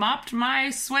monocle and mopped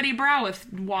my sweaty brow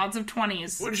with wads of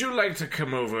 20s. Would you like to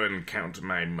come over and count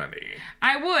my money?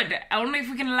 I would, only if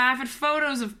we can laugh at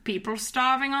photos of people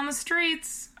starving on the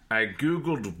streets. I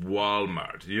googled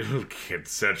Walmart. You'll get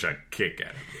such a kick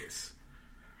out of this.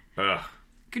 Ugh.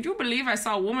 Could you believe I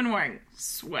saw a woman wearing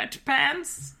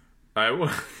sweatpants?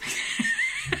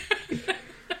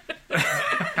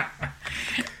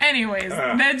 Anyways,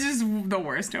 that's just the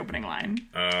worst opening line.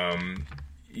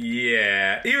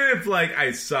 Yeah. Even if, like,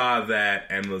 I saw that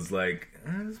and was like,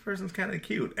 this person's kind of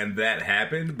cute, and that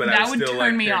happened, but That I would still turn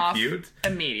like me they're off cute.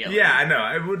 immediately. Yeah, I know.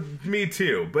 I would. Me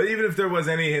too. But even if there was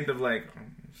any hint of like,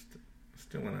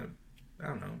 still want to, I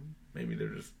don't know. Maybe they're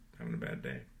just having a bad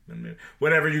day. Then maybe,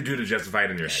 whatever you do to justify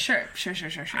it in your head. Sure.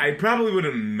 I probably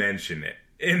wouldn't mention it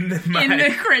in my in the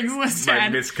Craigslist my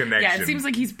ad. misconnection. Yeah, it seems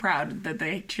like he's proud that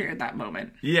they shared that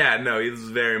moment. Yeah, no, he's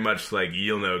very much like,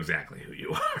 you'll know exactly who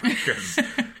you are. Because,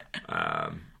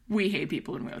 We hate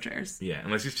people in wheelchairs. yeah,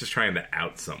 unless he's just trying to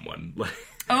out someone. Like,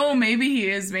 Oh, maybe he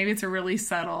is. Maybe it's a really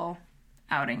subtle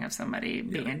outing of somebody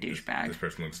being a douchebag. this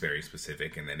person looks very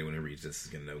specific, and anyone who reads this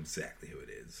is going to know exactly who it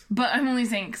is. But I'm only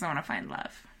saying it because I want to find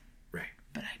love. Right.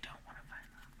 But I don't want to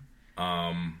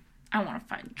find love. I want to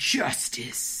find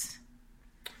justice.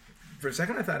 For a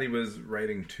second, I thought he was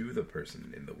writing to the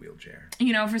person in the wheelchair.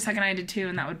 You know, for a second I did too,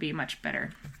 and that would be much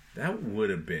better. That would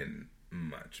have been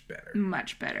much better.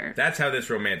 Much better. That's how this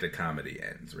romantic comedy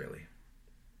ends, really.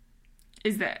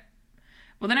 Is that...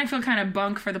 Well, then I feel kind of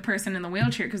bunk for the person in the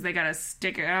wheelchair because they got to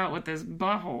stick it out with this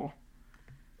butthole.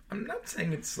 I'm not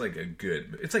saying it's like a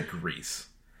good... It's like Grease.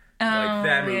 Like,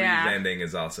 that movie's ending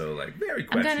is also, like, very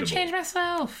questionable. I'm gonna change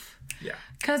myself. Yeah.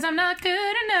 Because I'm not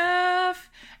good enough.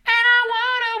 And I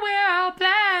want to wear all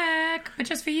black. But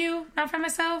just for you, not for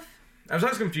myself. I was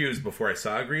always confused before I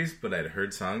saw Grease, but I'd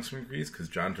heard songs from Grease because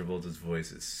John Travolta's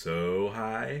voice is so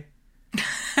high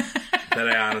that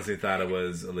I honestly thought it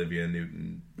was Olivia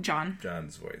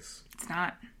Newton-John's voice. It's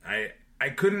not. I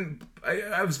couldn't...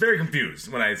 I was very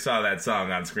confused when I saw that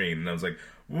song on screen, and I was like,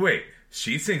 wait,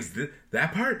 she sings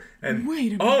that part? And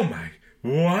Wait a minute. oh my...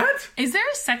 What? Is there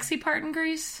a sexy part in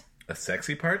Grease? A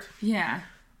sexy part? Yeah.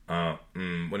 What do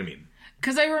you mean?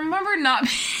 Because I remember not...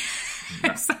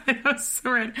 I'm sorry, that was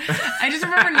so weird. I just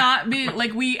remember not being...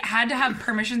 Like, we had to have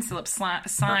permission slips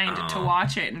signed to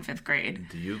watch it in 5th grade.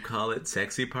 Do you call it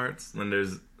sexy parts when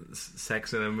there's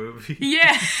sex in a movie?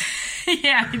 Yeah.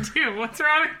 Yeah, I do. What's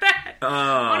wrong with that?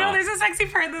 Oh no, there's a sexy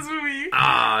part in this movie.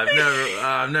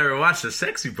 I've never watched a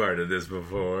sexy part of this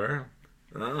before.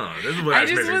 Oh, this is what I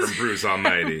was missing from Bruce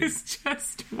Almighty. I was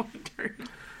just wondering.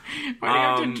 Why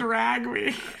do you have to drag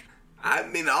me? I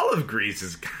mean, all of Grease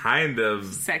is kind of...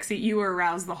 Sexy. You were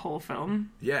aroused the whole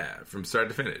film. Yeah, from start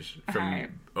to finish. From Right.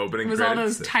 opening It was credits. all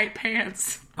those tight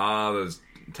pants. All those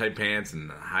tight pants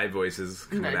and high voices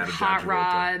coming The out of hot John Travolta.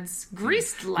 rods.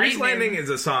 Greased Lightning. Grease Lightning is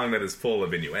a song that is full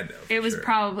of innuendo. for It was sure.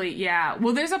 probably, yeah.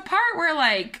 Well, there's a part where,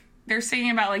 like, they're singing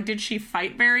about, like, did she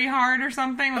fight very hard or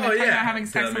something? When they're talking about having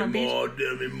sex on the beach.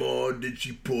 Tell me more, did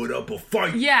she put up a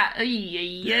fight? Yeah.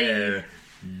 Yeah.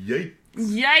 Yikes. They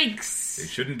Yikes.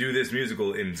 shouldn't do this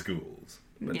musical in schools,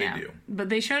 but Yeah. they do. But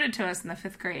they showed it to us in the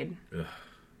 5th grade.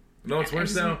 No, what's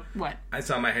worse though? What? I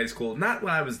saw my high school, not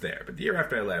when I was there, but the year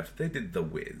after I left, they did The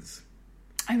Wiz.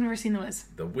 I've never seen The Wiz.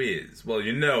 The Wiz. Well,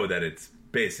 you know that it's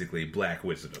basically Black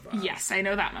Wizard of Oz. Yes, I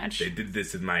know that much. They did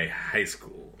this in my high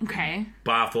school. Okay.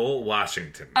 Bothell,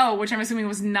 Washington. Oh, which I'm assuming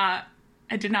was not...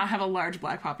 It did not have a large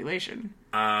black population.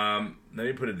 Let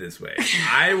me put it this way.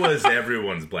 I was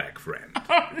everyone's black friend.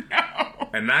 Oh, no.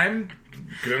 And I'm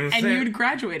gonna say... And you'd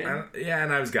graduated. yeah,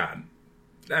 and I was gone.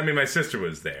 I mean, my sister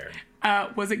was there.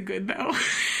 Was it good, though?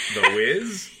 The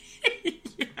Wiz?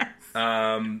 Yes.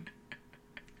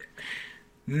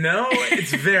 No,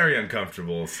 it's very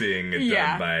uncomfortable seeing it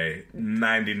Yeah. done by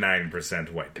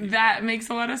 99% white people. That makes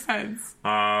a lot of sense.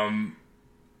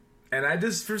 And I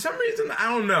just, for some reason, I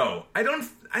don't know. I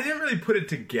didn't really put it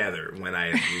together when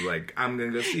I was like, I'm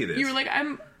gonna go see this. You were like,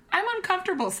 I'm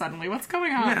uncomfortable suddenly. What's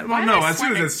going on? Yeah, Why well, am no, I as soon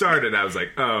as sweating? it started, I was like,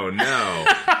 oh no.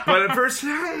 But at first, I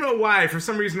don't know why. For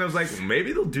some reason, I was like, well,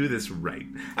 maybe they'll do this right.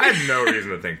 I had no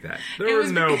reason to think that. There were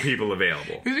was no because- people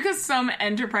available. It was because some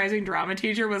enterprising drama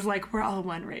teacher was like, we're all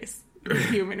one race. We're the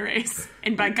human race.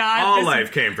 And by God, All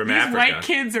life came from these Africa. white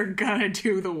kids are gonna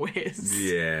do the whiz.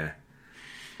 Yeah.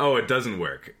 Oh, it doesn't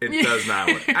work. It does not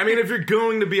work. I mean, if you're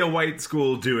going to be a white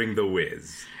school doing The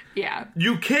Wiz, Yeah.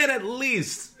 you can at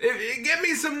least get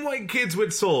me some white kids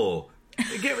with soul.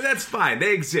 That's fine.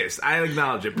 They exist. I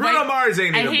acknowledge it. Bruno White- Mars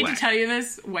ain't I even hate black. to tell you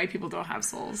this, white people don't have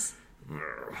souls.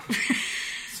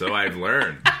 So I've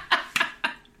learned.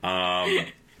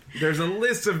 There's a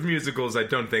list of musicals I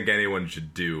don't think anyone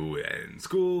should do in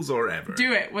schools or ever.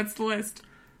 Do it. What's the list?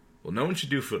 Well, no one should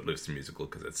do Footloose the musical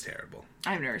because it's terrible.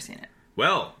 I've never seen it.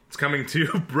 Well, it's coming to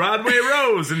Broadway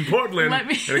Rose in Portland Let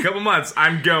me- in a couple months.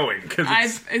 I'm going because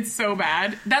It's so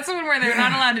bad. That's the one where they're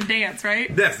not allowed to dance, right?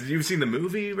 Yes, you've seen the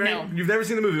movie, right? No. You've never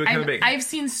seen the movie with Kevin Bacon. I've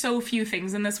seen so few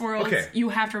things in this world. Okay. You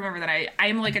have to remember that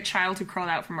I'm like a child who crawled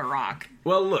out from a rock.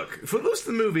 Well, look, Footloose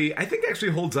the movie, I think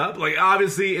actually holds up. Like,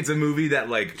 obviously, it's a movie that,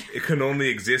 like, it can only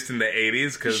exist in the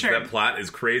 80s because Sure. that plot is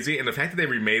crazy. And the fact that they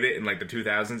remade it in, like, the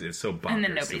 2000s is so bonkers And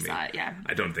then to nobody me. saw it, yeah.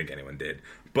 I don't think anyone did.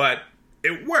 But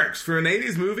it works. For an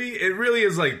 80s movie, it really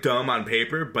is, like, dumb on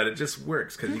paper, but it just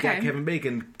works because you got Okay. Kevin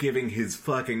Bacon giving his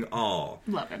fucking all.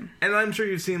 Love him. And I'm sure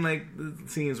you've seen, like, the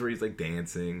scenes where he's, like,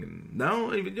 dancing. And,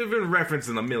 no? You've been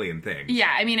referencing a million things.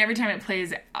 Yeah, I mean, every time it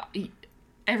plays,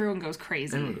 everyone goes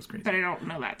crazy. Everyone goes crazy. But I don't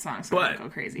know that song, so I But, don't go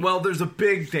crazy. well, there's a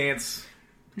big dance...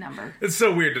 Number. It's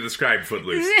so weird to describe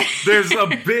Footloose. There's a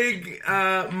big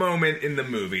moment in the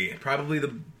movie, probably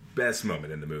the best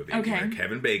moment in the movie, Okay. where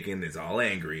Kevin Bacon is all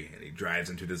angry and he drives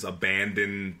into this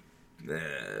abandoned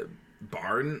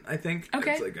barn, I think.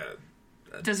 Okay. It's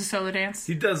like Does a solo dance?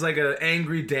 he does like an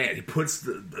angry dance. He puts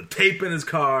the tape in his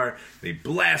car, and he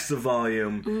blasts the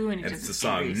volume, Ooh, and he and does it's the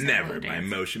an song angry solo Never by dance.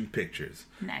 Motion Pictures.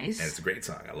 Nice. And it's a great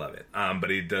song. I love it. But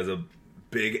he does a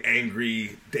big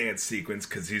angry dance sequence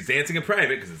because he's dancing in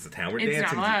private because it's the town we're It's not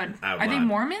dancing allowed. out Are they loud.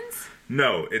 Mormons?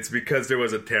 No, it's because there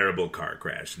was a terrible car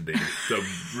crash. And the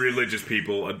religious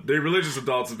people, the religious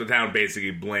adults of the town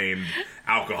basically blamed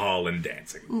alcohol and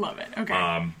dancing. Love it. Okay.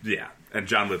 Yeah, and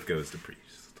John Lithgow is the priest.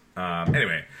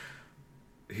 Anyway,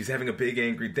 he's having a big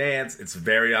angry dance. It's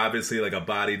very obviously like a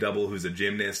body double who's a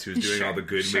gymnast who's doing Sure, all the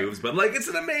good sure. moves. But like, it's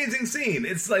an amazing scene.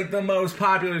 It's like the most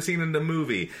popular scene in the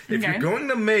movie. If Okay. you're going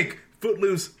to make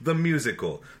Footloose the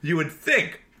musical, you would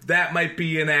think that might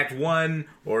be in Act 1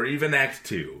 or even Act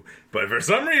 2. But for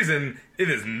some reason, it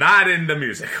is not in the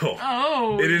musical.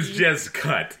 Oh. It is just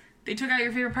cut. They took out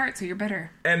your favorite part, so you're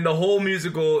better. And the whole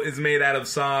musical is made out of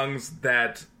songs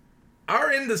that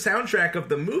are in the soundtrack of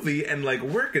the movie and like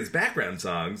work as background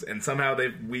songs, and somehow they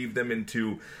weave them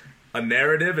into a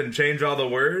narrative and change all the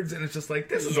words, and it's just like,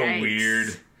 this is a Yikes.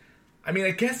 weird... I mean,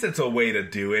 I guess it's a way to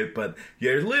do it, but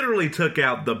you literally took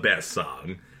out the best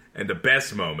song and the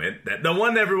best moment, that the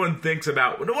one everyone thinks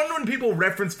about. The one when people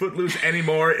reference Footloose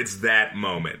anymore, it's that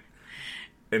moment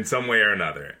in some way or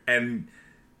another. And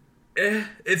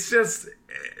it's just,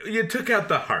 you took out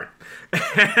the heart.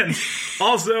 And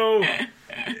also,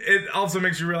 it also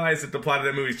makes you realize that the plot of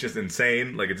that movie is just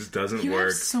insane. Like, it just doesn't You work.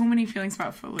 have so many feelings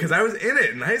about Footloose. Because I was in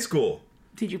it in high school.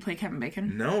 Did you play Kevin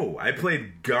Bacon? No, I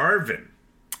played Garvin.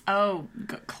 Oh,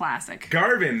 classic.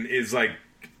 Garvin is like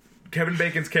Kevin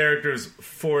Bacon's character's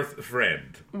fourth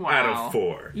friend out of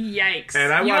 4. Yikes.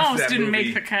 And I you watched almost that didn't movie.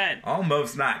 make the cut.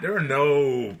 Almost not. I'm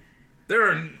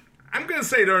going to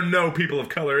say there are no people of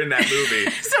color in that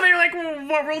movie. So they were like, well,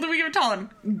 what role do we give Tom?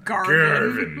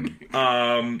 Garvin.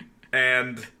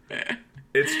 And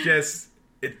it's just,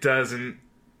 it doesn't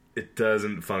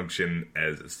function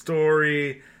as a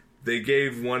story. They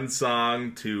gave one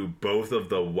song to both of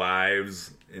the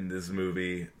wives in this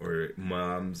movie, or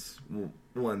moms.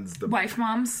 One's the Wife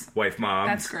moms? wife moms.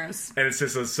 That's gross. And it's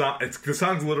just a song. The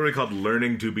song's literally called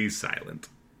 "Learning to Be Silent,"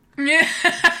 Yeah.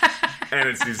 and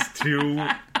it's these 2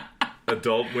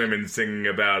 adult women singing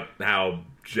about how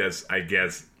just, I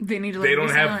guess, They need to they don't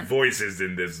have silent. voices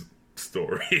in this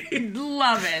story.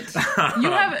 Love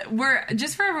it. We're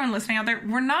just for everyone listening out there,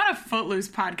 we're not a Footloose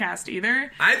podcast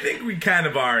either. I think we kind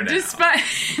of are now.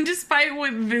 Despite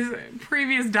what this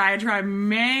previous diatribe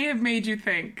may have made you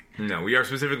think. No, we are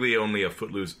specifically only a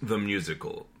Footloose the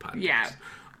musical podcast.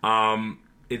 Yeah.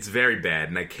 It's very bad,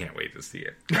 and I can't wait to see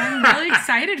it. I'm really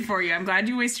excited for you. I'm glad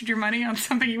you wasted your money on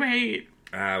something you hate.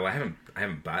 Well, I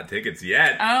haven't bought tickets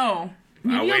yet. Oh.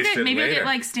 I'll waste it Maybe you'll later. get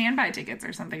like standby tickets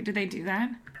or something. Did they do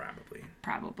that? Probably.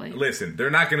 Probably. Listen,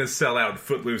 they're not going to sell out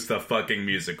Footloose the fucking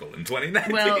musical in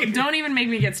 2019. Well, don't even make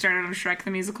me get started on Shrek the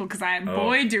musical, because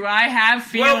boy, do I have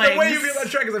feelings. Well, the way you feel about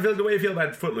Shrek is I feel the way you feel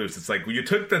about Footloose. It's like, you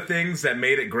took the things that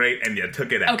made it great and you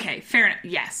took it out. Okay, fair enough.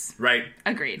 Yes. Right?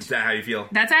 Agreed. Is that how you feel?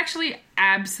 That's actually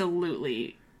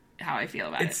absolutely how I feel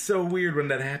about It's it. so weird when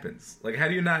that happens. Like, how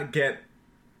do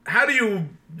you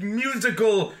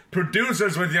musical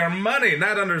producers with your money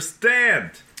not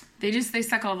understand? They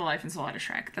suck all the life and soul out of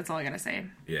Shrek. That's all I gotta say.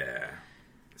 Yeah.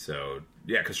 So,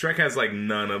 yeah, because Shrek has, like,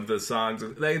 none of the songs.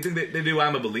 I think they do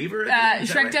I'm a Believer. Is that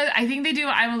Shrek right? does. I think they do.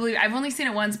 I'm a Believer. I've only seen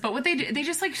it once, but what they do, they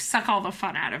just like suck all the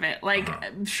fun out of it. Like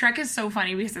Shrek is so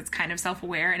funny because it's kind of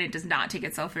self-aware and it does not take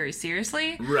itself very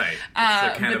seriously. Right.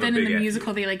 But then in the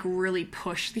musical, they like really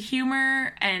push the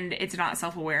humor, and it's not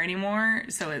self-aware anymore,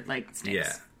 so it like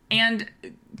stinks. Yeah. And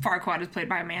Farquaad is played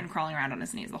by a man crawling around on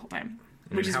his knees the whole time,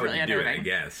 which is how really would you do it, unnerving. I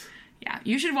guess. Yeah,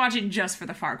 you should watch it just for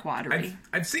the Farquadery.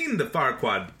 I've seen the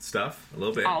Farquaad stuff a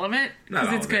little bit. All of it? Not Because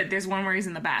all it's of good. it. There's one where he's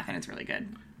in the bath, and it's really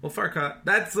good. Well, Farquaad,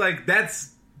 that's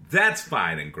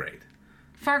fine and great.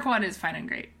 Farquaad is fine and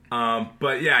great.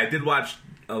 But yeah, I did watch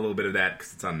a little bit of that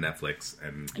because it's on Netflix,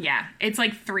 and Yeah, it's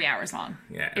like 3 hours long.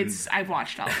 Yeah, I've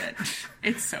watched all of it.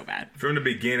 It's so bad. from the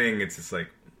beginning, it's just like,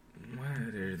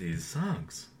 what are these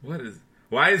songs?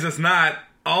 Why is this not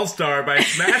All-Star by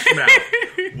Smash Mouth?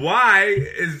 Why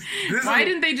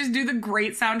didn't they just do the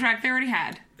great soundtrack they already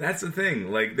had? That's the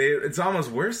thing. Like, it's almost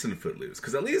worse than Footloose,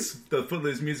 because at least the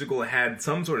Footloose musical had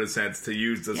some sort of sense to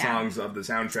use the songs of the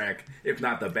soundtrack, if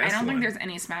not the best I don't one. think there's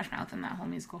any Smash Mouth in that whole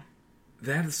musical.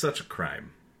 That is such a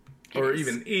crime. It Or is.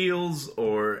 even Eels,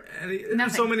 or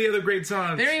Nothing. so many other great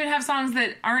songs. They don't even have songs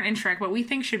that aren't in Shrek, but we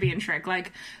think should be in Shrek,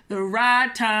 like The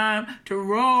Right Time to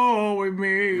Roll With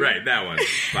Me. Right, that one.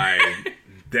 By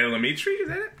Del Amitri, is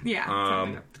that it? Yeah.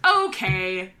 something like that.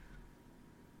 Okay.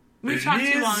 We've talked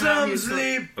too long about musical.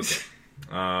 Okay.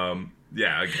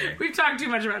 Yeah, okay. We've talked too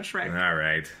much about Shrek. All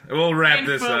right. We'll wrap And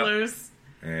this Footloose.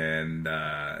 up. And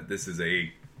this is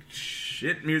a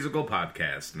shit musical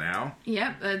podcast now.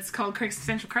 Yep, it's called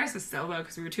Existential Crisis still, though,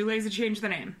 because we were too lazy to change the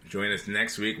name. Join us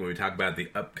next week when we talk about the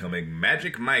upcoming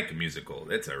Magic Mike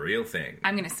musical. It's a real thing.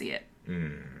 I'm going to see it.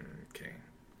 Okay.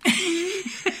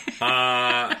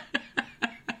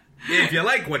 If you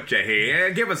like what you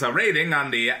hear, give us a rating on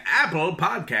the Apple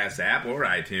Podcast app or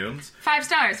iTunes. 5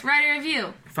 stars. Write a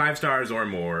review. 5 stars or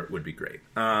more would be great.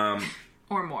 Or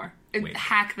more. Wait.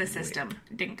 Hack the system.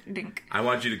 Dink, dink. I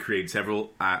want you to create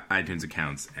several iTunes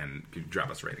accounts and drop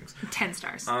us ratings. 10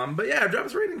 stars. But yeah, drop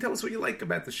us a rating. Tell us what you like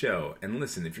about the show. And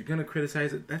listen, if you're going to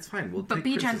criticize it, that's fine. We'll But take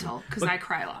be criticism. gentle, because But I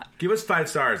cry a lot. give us 5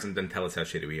 stars and then tell us how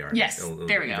shitty we are. Yes, It'll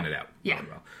there we go. even it out. Yeah. Really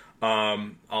well.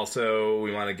 Also,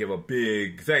 we want to give a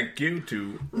big thank you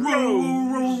to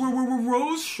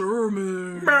Rose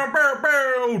Sherman. Bow, bow,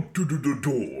 bow.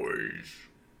 Doors.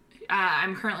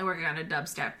 I'm currently working on a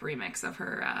dubstep remix of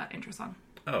her intro song.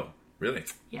 Oh, really?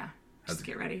 Yeah. Just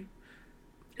get ready.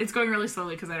 It's going really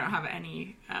slowly because I don't have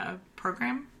any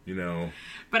program. You know,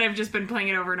 But I've just been playing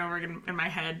it over and over again in my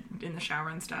head in the shower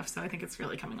and stuff, so I think it's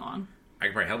really coming along. I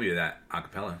can probably help you with that a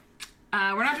cappella.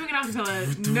 We're not doing it acapella.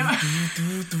 No.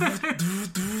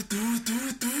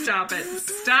 Stop it.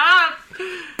 Stop!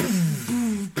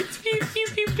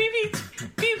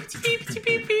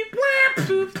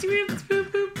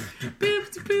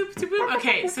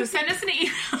 Okay, so send us an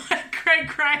email at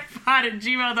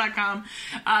craigcrypod@gmail.com.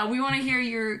 We want to hear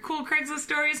your cool Craigslist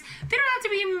stories. They don't have to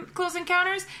be Close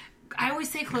Encounters. I always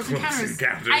say Close Encounters.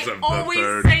 I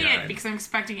always say it because I'm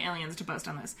expecting aliens to post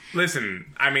on this.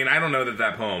 Listen, I mean, I don't know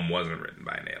that poem wasn't written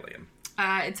by an alien.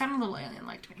 It sounded a little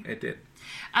alien-like to me. It did.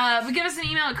 But give us an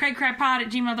email at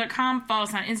craigcrypod@gmail.com. Follow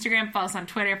us on Instagram. Follow us on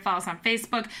Twitter. Follow us on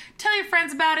Facebook. Tell your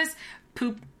friends about us.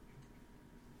 Poop.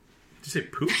 Did you say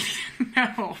poop?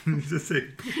 No. Did you say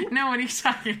poop? No, what are you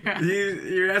talking about?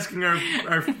 You're asking our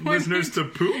listeners to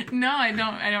poop? No, I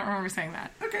don't remember saying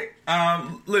that. Okay.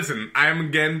 Listen, I'm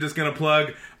again just gonna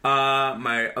plug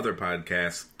my other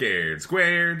podcast, Scared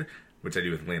Squared, which I do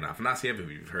with Lena Afanasiev, who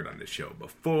you've heard on this show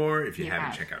before. If you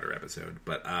haven't, check out her episode.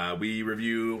 But we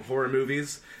review horror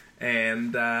movies,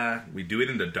 and we do it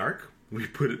in the dark. We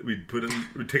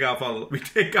take off all your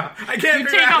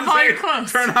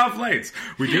clothes. Turn off lights.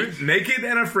 We do it naked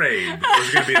and afraid. That was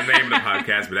going to be the name of the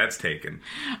podcast, but that's taken.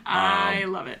 I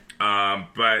love it.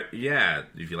 But yeah,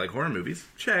 if you like horror movies,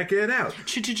 check it out.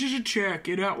 Check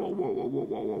it out.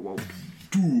 Whoa.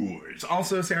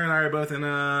 Also, Sarah and I are both in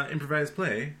an improvised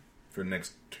play for the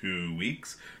next 2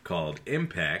 weeks called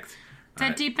Impact. It's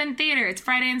at Deep End Theater. It's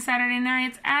Friday and Saturday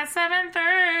nights at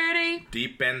 7:30.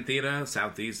 Deep End Theater,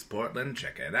 Southeast Portland.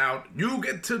 Check it out. You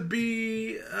get to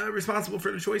be responsible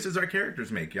for the choices our characters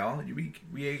make, y'all. We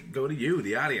go to you,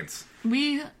 the audience.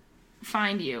 We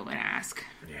find you and ask.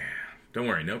 Yeah. Don't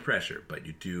worry, no pressure, but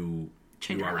you do.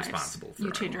 Change you our are lives. responsible for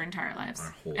you change our entire lives.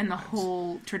 Our whole and the lives.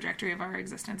 whole trajectory of our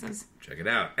existences. Check it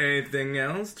out. Anything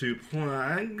else to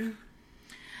plug?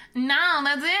 No,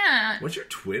 that's it. What's your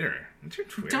Twitter?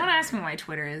 Don't ask me why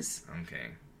Twitter is.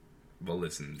 Okay. Well,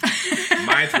 listen.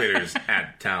 My Twitter's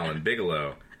at Talon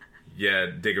Bigelow. Yeah,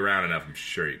 dig around enough, I'm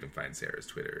sure you can find Sarah's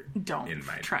Twitter. Don't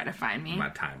try to find me. My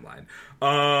timeline.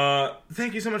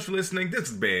 Thank you so much for listening. This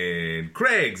has been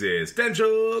Craig's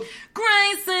Existential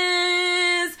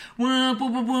Crisis.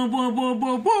 Whoa.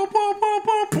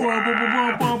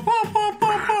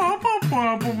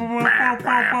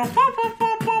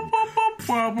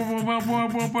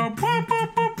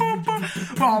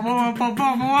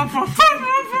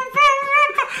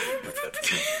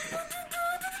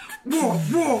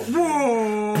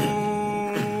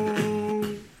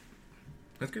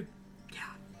 That's good. Yeah.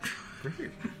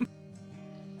 Great.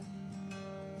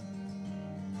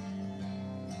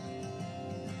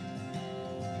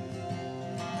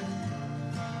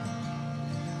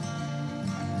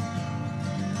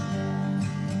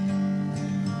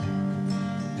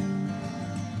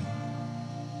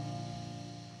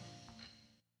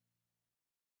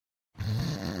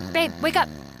 Babe, wake up.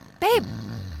 Babe.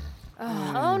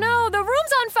 Oh no, the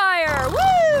room's on fire.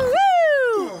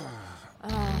 Woo!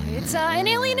 It's an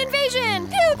alien invasion.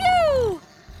 Pew pew.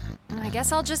 I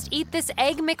guess I'll just eat this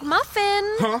egg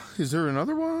McMuffin. Huh? Is there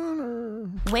another one? Or...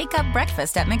 Wake up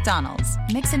breakfast at McDonald's.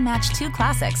 Mix and match 2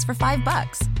 classics for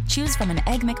 $5. Choose from an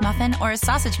Egg McMuffin or a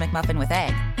Sausage McMuffin with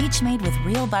egg, each made with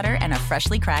real butter and a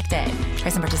freshly cracked egg.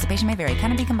 Price and participation may vary.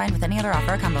 Cannot be combined with any other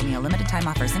offer or combo meal. Limited time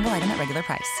offer. Single item at regular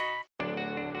price.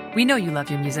 We know you love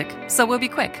your music, so we'll be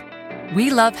quick. We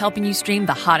love helping you stream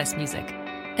the hottest music.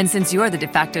 And since you're the de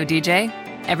facto DJ,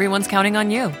 everyone's counting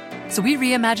on you. So we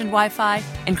reimagined Wi-Fi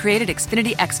and created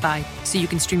Xfinity XFi so you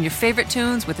can stream your favorite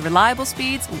tunes with reliable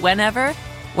speeds whenever,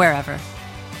 wherever.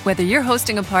 Whether you're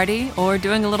hosting a party or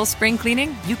doing a little spring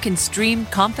cleaning, you can stream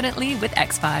confidently with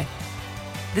XFi.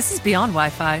 This is beyond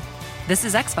Wi-Fi. This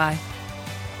is XFi.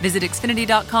 Visit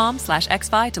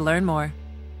Xfinity.com/XFi to learn more.